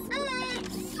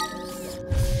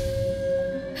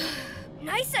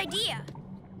 Nice idea.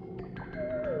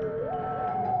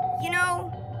 You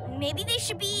know, maybe they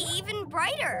should be even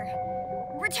brighter.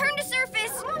 Return to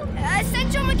surface.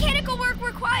 Essential mechanical work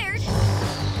required.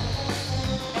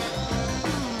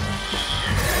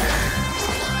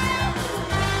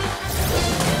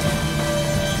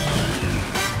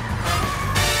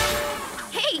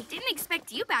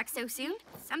 so soon.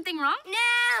 Something wrong?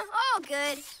 Nah, all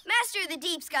good. Master of the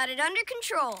Deep's got it under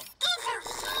control.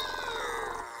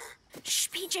 Shh,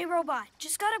 PJ Robot.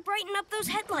 Just gotta brighten up those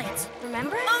headlights,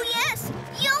 remember? Oh, yes.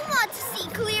 You'll want to see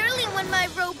clearly when my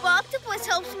Roboctopus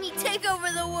helps me take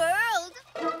over the world.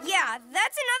 Yeah,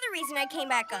 that's another reason I came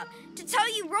back up. To tell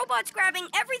you robots grabbing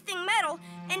everything metal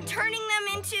and turning them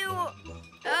into,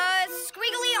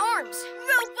 squiggly arms.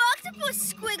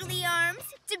 Roboctopus squiggly arms,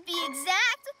 to be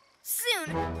exact. Soon,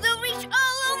 they'll reach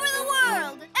all over the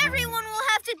world. Everyone will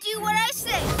have to do what I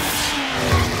say.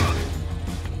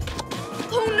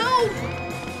 Oh, no!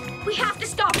 We have to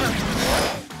stop her.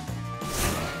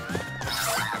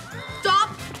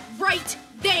 Stop right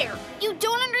there. You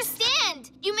don't understand.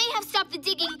 You may have stopped the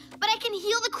digging, but I can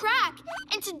heal the crack.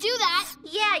 And to do that...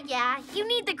 Yeah, you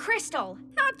need the crystal.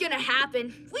 Not gonna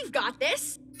happen. We've got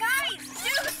this. Guys,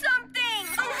 do something!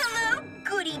 Oh, hello,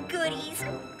 goody goodies.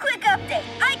 Quick update.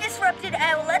 I disrupted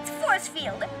Owlet's force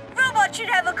field. Robot should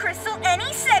have a crystal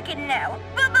any second now.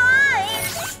 Bye-bye!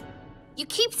 You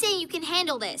keep saying you can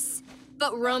handle this,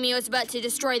 but Romeo's about to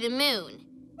destroy the moon.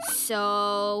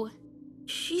 So...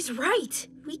 She's right.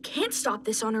 We can't stop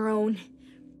this on our own.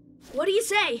 What do you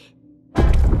say?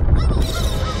 I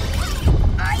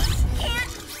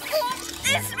can't hold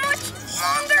this much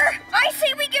longer. I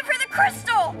say we give her the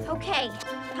crystal. Okay,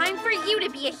 time for you to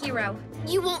be a hero.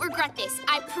 You won't regret this,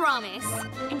 I promise.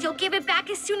 And you'll give it back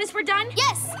as soon as we're done?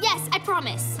 Yes, I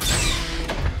promise.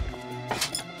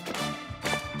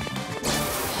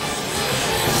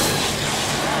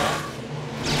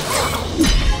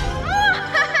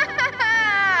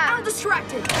 I'm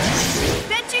distracted.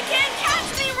 Bet you can't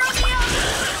catch me, Romeo.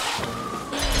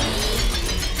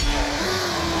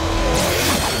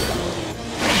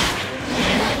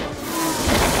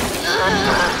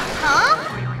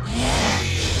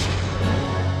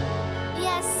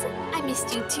 Yes, I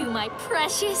missed you too, my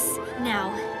precious. Now,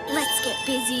 let's get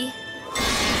busy.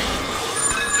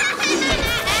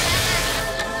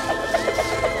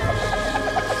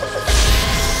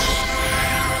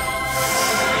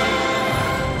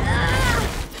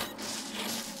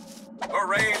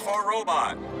 Hooray for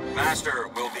Robot! Master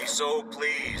will be so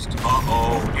pleased.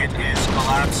 Uh-oh, it is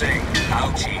collapsing.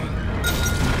 Ouchie.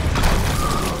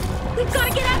 We've got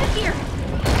to get out of here.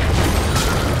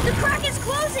 The crack is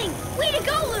closing! Way to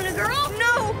go, Luna Girl!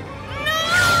 No!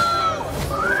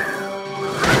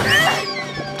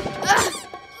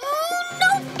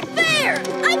 No fair!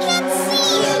 I can't see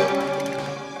you!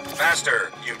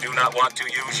 Master, you do not want to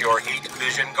use your heat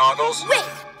vision goggles? Wait,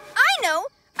 I know.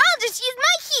 I'll just use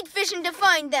my heat vision to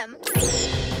find them.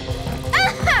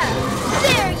 Aha!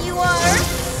 There you are.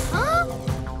 Huh?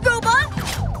 Robot,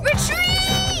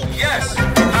 retreat! Yes!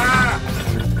 Ah!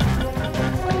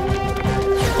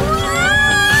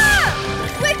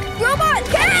 Quick, Robot,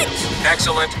 catch!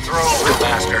 Excellent throw,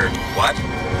 Master. What?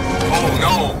 Oh,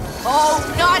 no! Oh,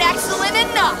 not excellent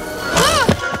enough.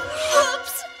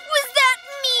 Oops, was that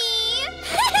me?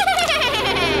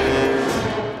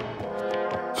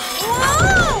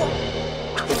 Whoa!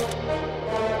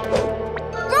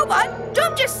 Robot,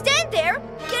 don't just stand there.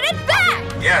 Get it back!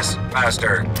 Yes,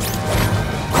 Master.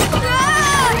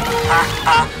 Ah! Ha,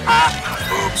 ha, ha.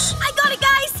 Oops. I got it,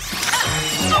 guys!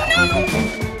 Oh no!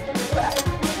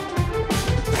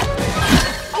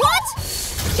 What?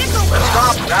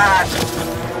 Stop that!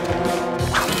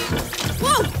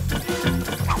 Whoa!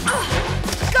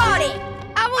 Got it!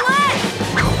 Owlette!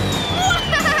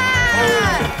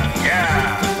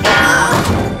 Yeah!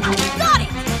 Got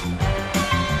it!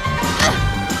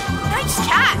 Nice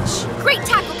catch. Great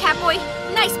tackle, Catboy.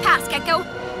 Nice pass, Gecko.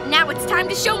 Now it's time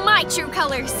to show my true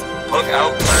colors. Look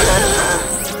out,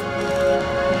 Master.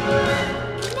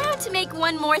 Now to make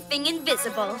one more thing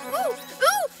invisible. Ooh!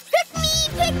 Ooh! Pick me!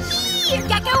 Pick me!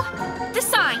 Gecko, the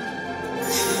sign.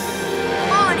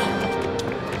 On it!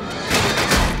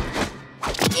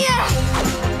 Yeah!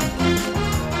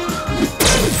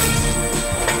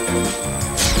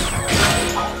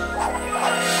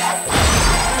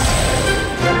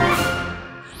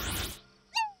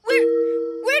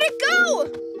 Where'd it go?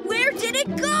 Where did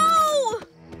it go?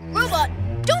 Robot,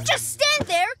 don't just stand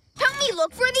there. Help me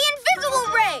look for the invisible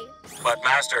ray. But,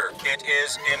 Master, it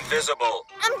is invisible.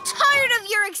 I'm tired of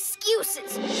your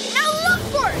excuses. Now look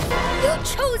for it. You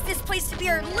chose this place to be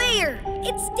our lair.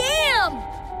 It's damp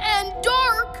And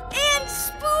dark. and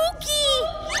spooky.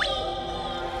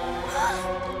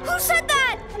 Who said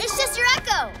that? It's just your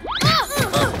echo.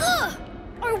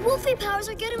 Our Wolfie powers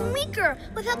are getting weaker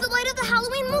without the light of the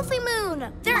Halloween Wolfie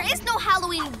moon. There is no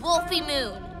Halloween Wolfie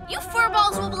Moon. You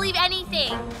furballs will believe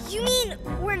anything. You mean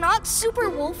we're not super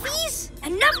wolfies?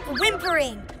 Enough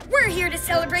whimpering. We're here to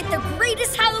celebrate the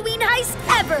greatest Halloween heist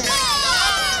ever!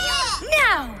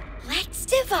 Now, let's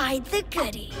divide the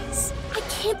goodies. I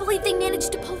can't believe they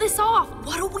managed to pull this off.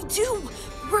 What do we do?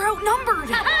 We're outnumbered.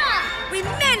 We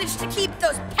managed to keep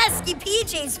those pesky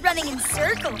PJs running in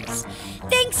circles,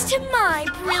 thanks to my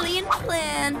brilliant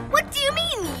plan. What do you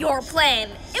mean, your plan?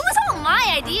 It was all my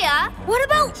idea. What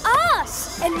about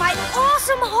us and my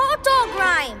awesome hot dog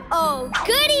rhyme? Oh,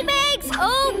 goodie bags,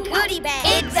 oh, goodie bags.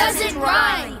 It doesn't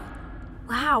rhyme.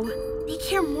 Wow, they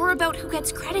care more about who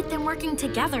gets credit than working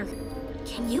together.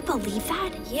 Can you believe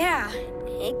that? Yeah,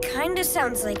 it kinda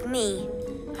sounds like me.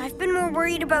 I've been more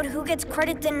worried about who gets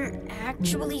credit than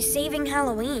actually saving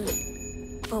Halloween.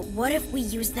 But what if we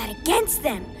use that against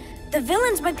them? The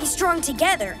villains might be strong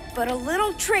together, but a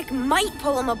little trick might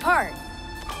pull them apart.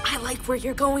 I like where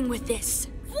you're going with this.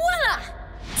 Voila!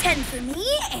 10 for me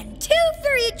and 2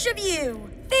 for each of you.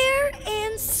 Fair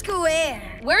and square.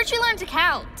 Where'd you learn to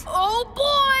count? Oh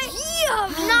boy!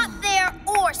 Yum! Not fair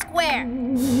or square.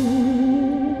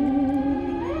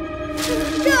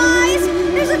 Guys,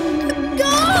 there's a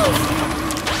ghost!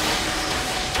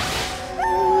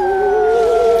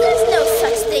 There's no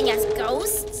such thing as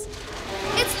ghosts.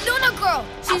 It's Luna Girl.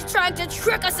 She's trying to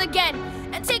trick us again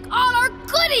and take all our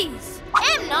goodies.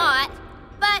 I'm not,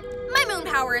 but my moon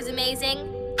power is amazing.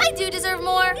 I do deserve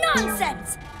more.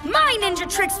 Nonsense! My ninja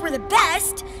tricks were the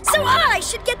best, so I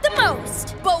should get the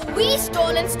most. But we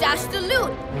stole and stashed the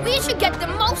loot. We should get the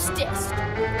mostest. Boo!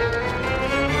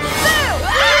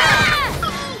 Ah!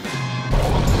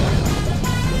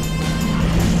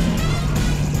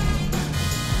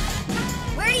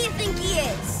 Where do you think he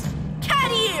is?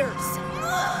 Cat ears!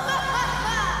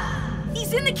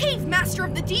 He's in the cave, Master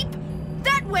of the Deep.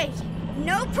 That way.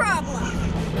 No problem.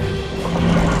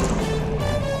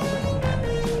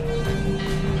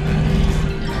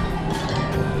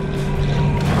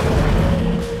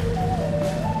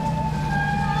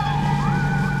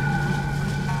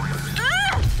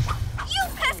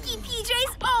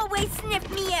 Sniff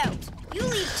me out. You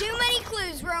leave too many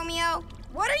clues, Romeo.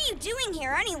 What are you doing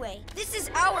here anyway? This is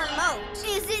our moat.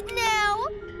 Is it now?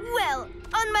 Well,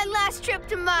 on my last trip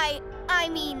to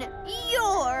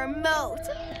your moat,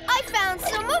 I found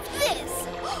some of this.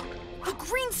 The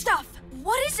green stuff.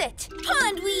 What is it?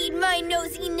 Pondweed, my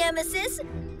nosy nemesis.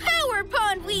 Power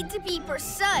pondweed, to be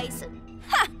precise.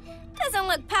 Ha! Doesn't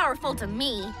look powerful to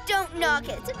me. Don't knock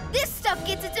it. This stuff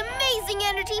gets its amazing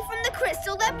energy from the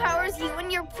crystal that powers you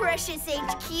and your precious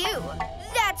HQ.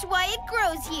 That's why it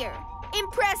grows here.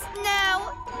 Impressed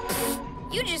now?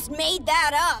 You just made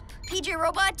that up. PJ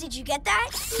Robot, did you get that?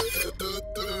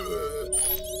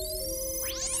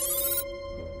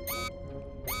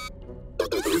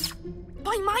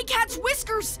 By my cat's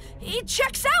whiskers, it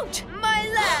checks out. My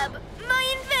lab, my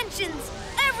inventions.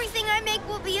 Everything I make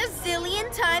will be a zillion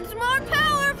times more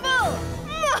powerful!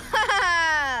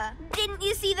 Didn't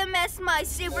you see the mess my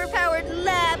super-powered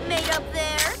lab made up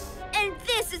there? And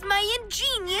this is my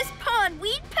ingenious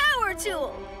pondweed power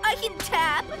tool. I can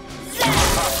tap, zap,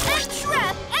 and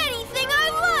trap anything I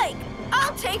like.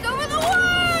 I'll take over the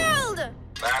world!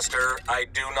 Master, I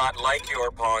do not like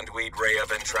your pondweed ray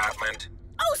of entrapment.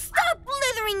 Oh, stop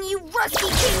blithering, you rusty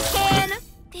tin can!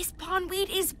 This pondweed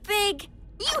is big.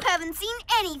 You haven't seen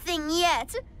anything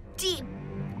yet. Deep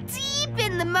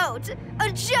in the moat,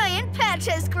 a giant patch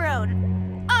has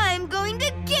grown. I'm going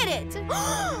to get it.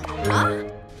 Huh?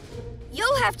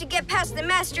 You'll have to get past the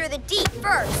Master of the Deep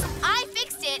first. I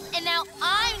fixed it, and now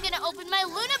I'm gonna open my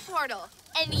Luna portal.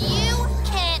 And you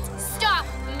can't stop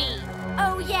me.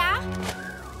 Oh, yeah?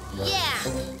 Yeah.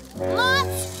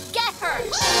 Let's get her.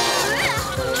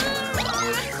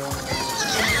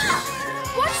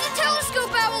 Watch the telescope,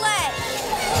 Owlette!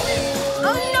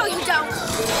 Oh, no, you don't.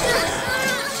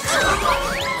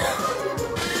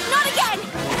 Not again!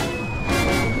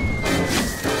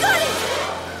 Got it!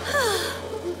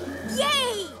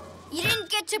 Yay! You didn't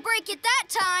get to break it that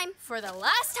time. For the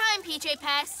last time, PJ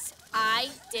Pests, I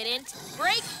didn't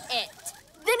break it.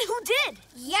 Then who did?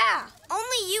 Yeah,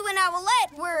 only you and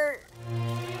Owlette were...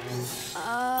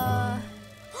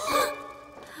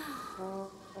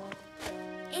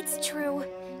 It's true.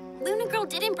 Luna Girl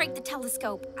didn't break the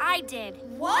telescope. I did.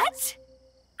 What?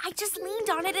 I just leaned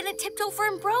on it and it tipped over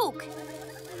and broke.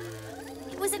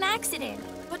 It was an accident.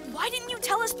 But why didn't you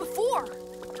tell us before?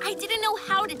 I didn't know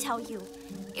how to tell you.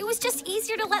 It was just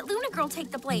easier to let Luna Girl take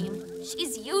the blame.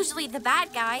 She's usually the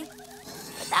bad guy.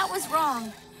 But that was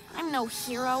wrong. I'm no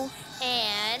hero.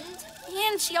 And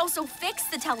she also fixed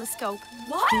the telescope.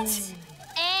 What?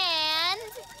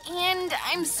 And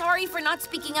I'm sorry for not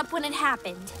speaking up when it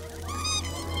happened.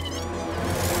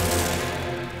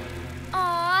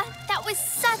 Aw, that was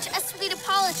such a sweet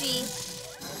apology.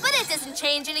 But it doesn't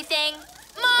change anything.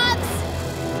 Moths!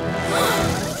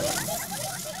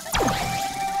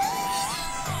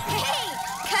 Hey,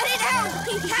 cut it out!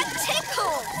 That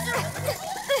tickles!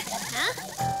 Huh?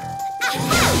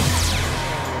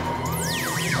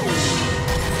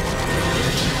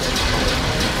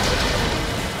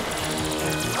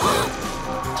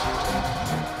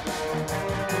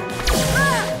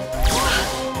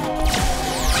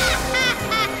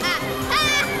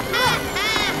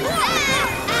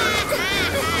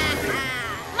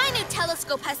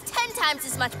 Telescope has 10 times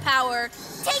as much power.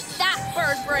 Take that,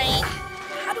 bird brain!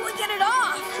 How do I get it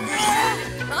off?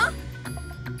 Huh?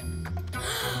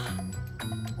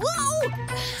 Whoa!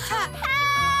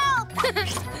 Help!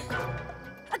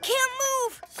 I can't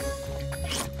move!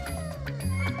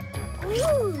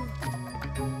 Ooh.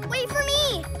 Wait for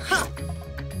me! Huh.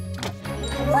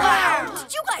 Wow!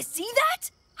 Did you guys see that?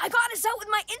 I got us out with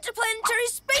my interplanetary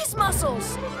space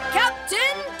muscles!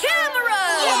 Captain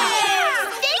Cameron! Yeah!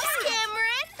 Thanks, Cameron!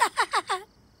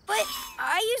 But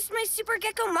I used my super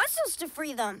gecko muscles to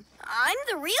free them. I'm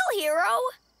the real hero.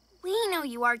 We know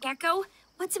you are, Gecko.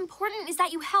 What's important is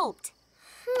that you helped.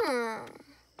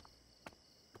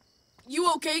 You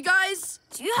okay, guys?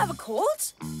 Do you have a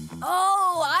cold?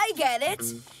 Oh, I get it.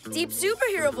 Deep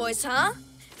superhero voice, huh?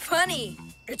 Funny.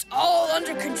 It's all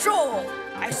under control.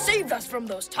 I saved us from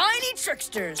those tiny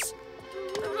tricksters.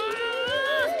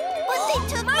 But they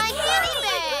took my goodie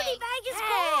bag. My goodie bag is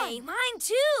Hey, mine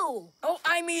too. Oh,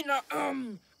 I mean,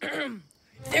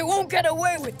 they won't get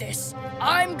away with this.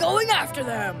 I'm going after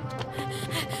them.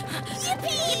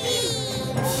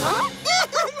 Yippee! Huh?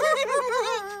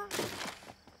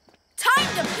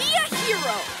 Time to be a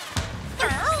hero.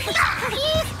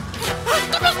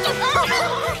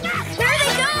 Where'd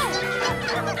they go?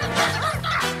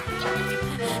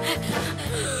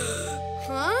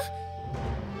 Huh?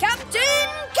 Captain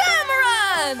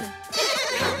Cameron!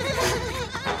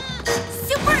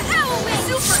 Super Owl Wing!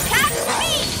 Super Cat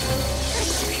Speed!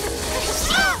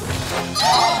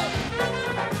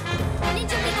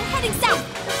 Ninja Beetle heading south!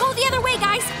 Go the other way,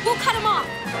 guys! We'll cut him off!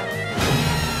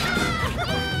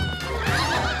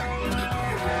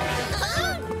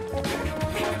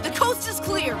 The coast is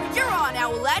clear. You're on,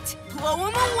 Owlette. Blow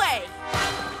him away.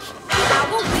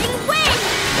 Owl Wing Wing!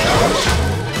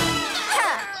 Ha!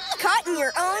 Caught in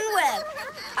your own web.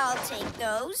 I'll take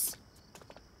those.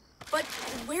 But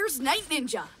where's Night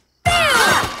Ninja?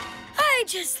 I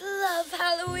just love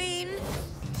Halloween.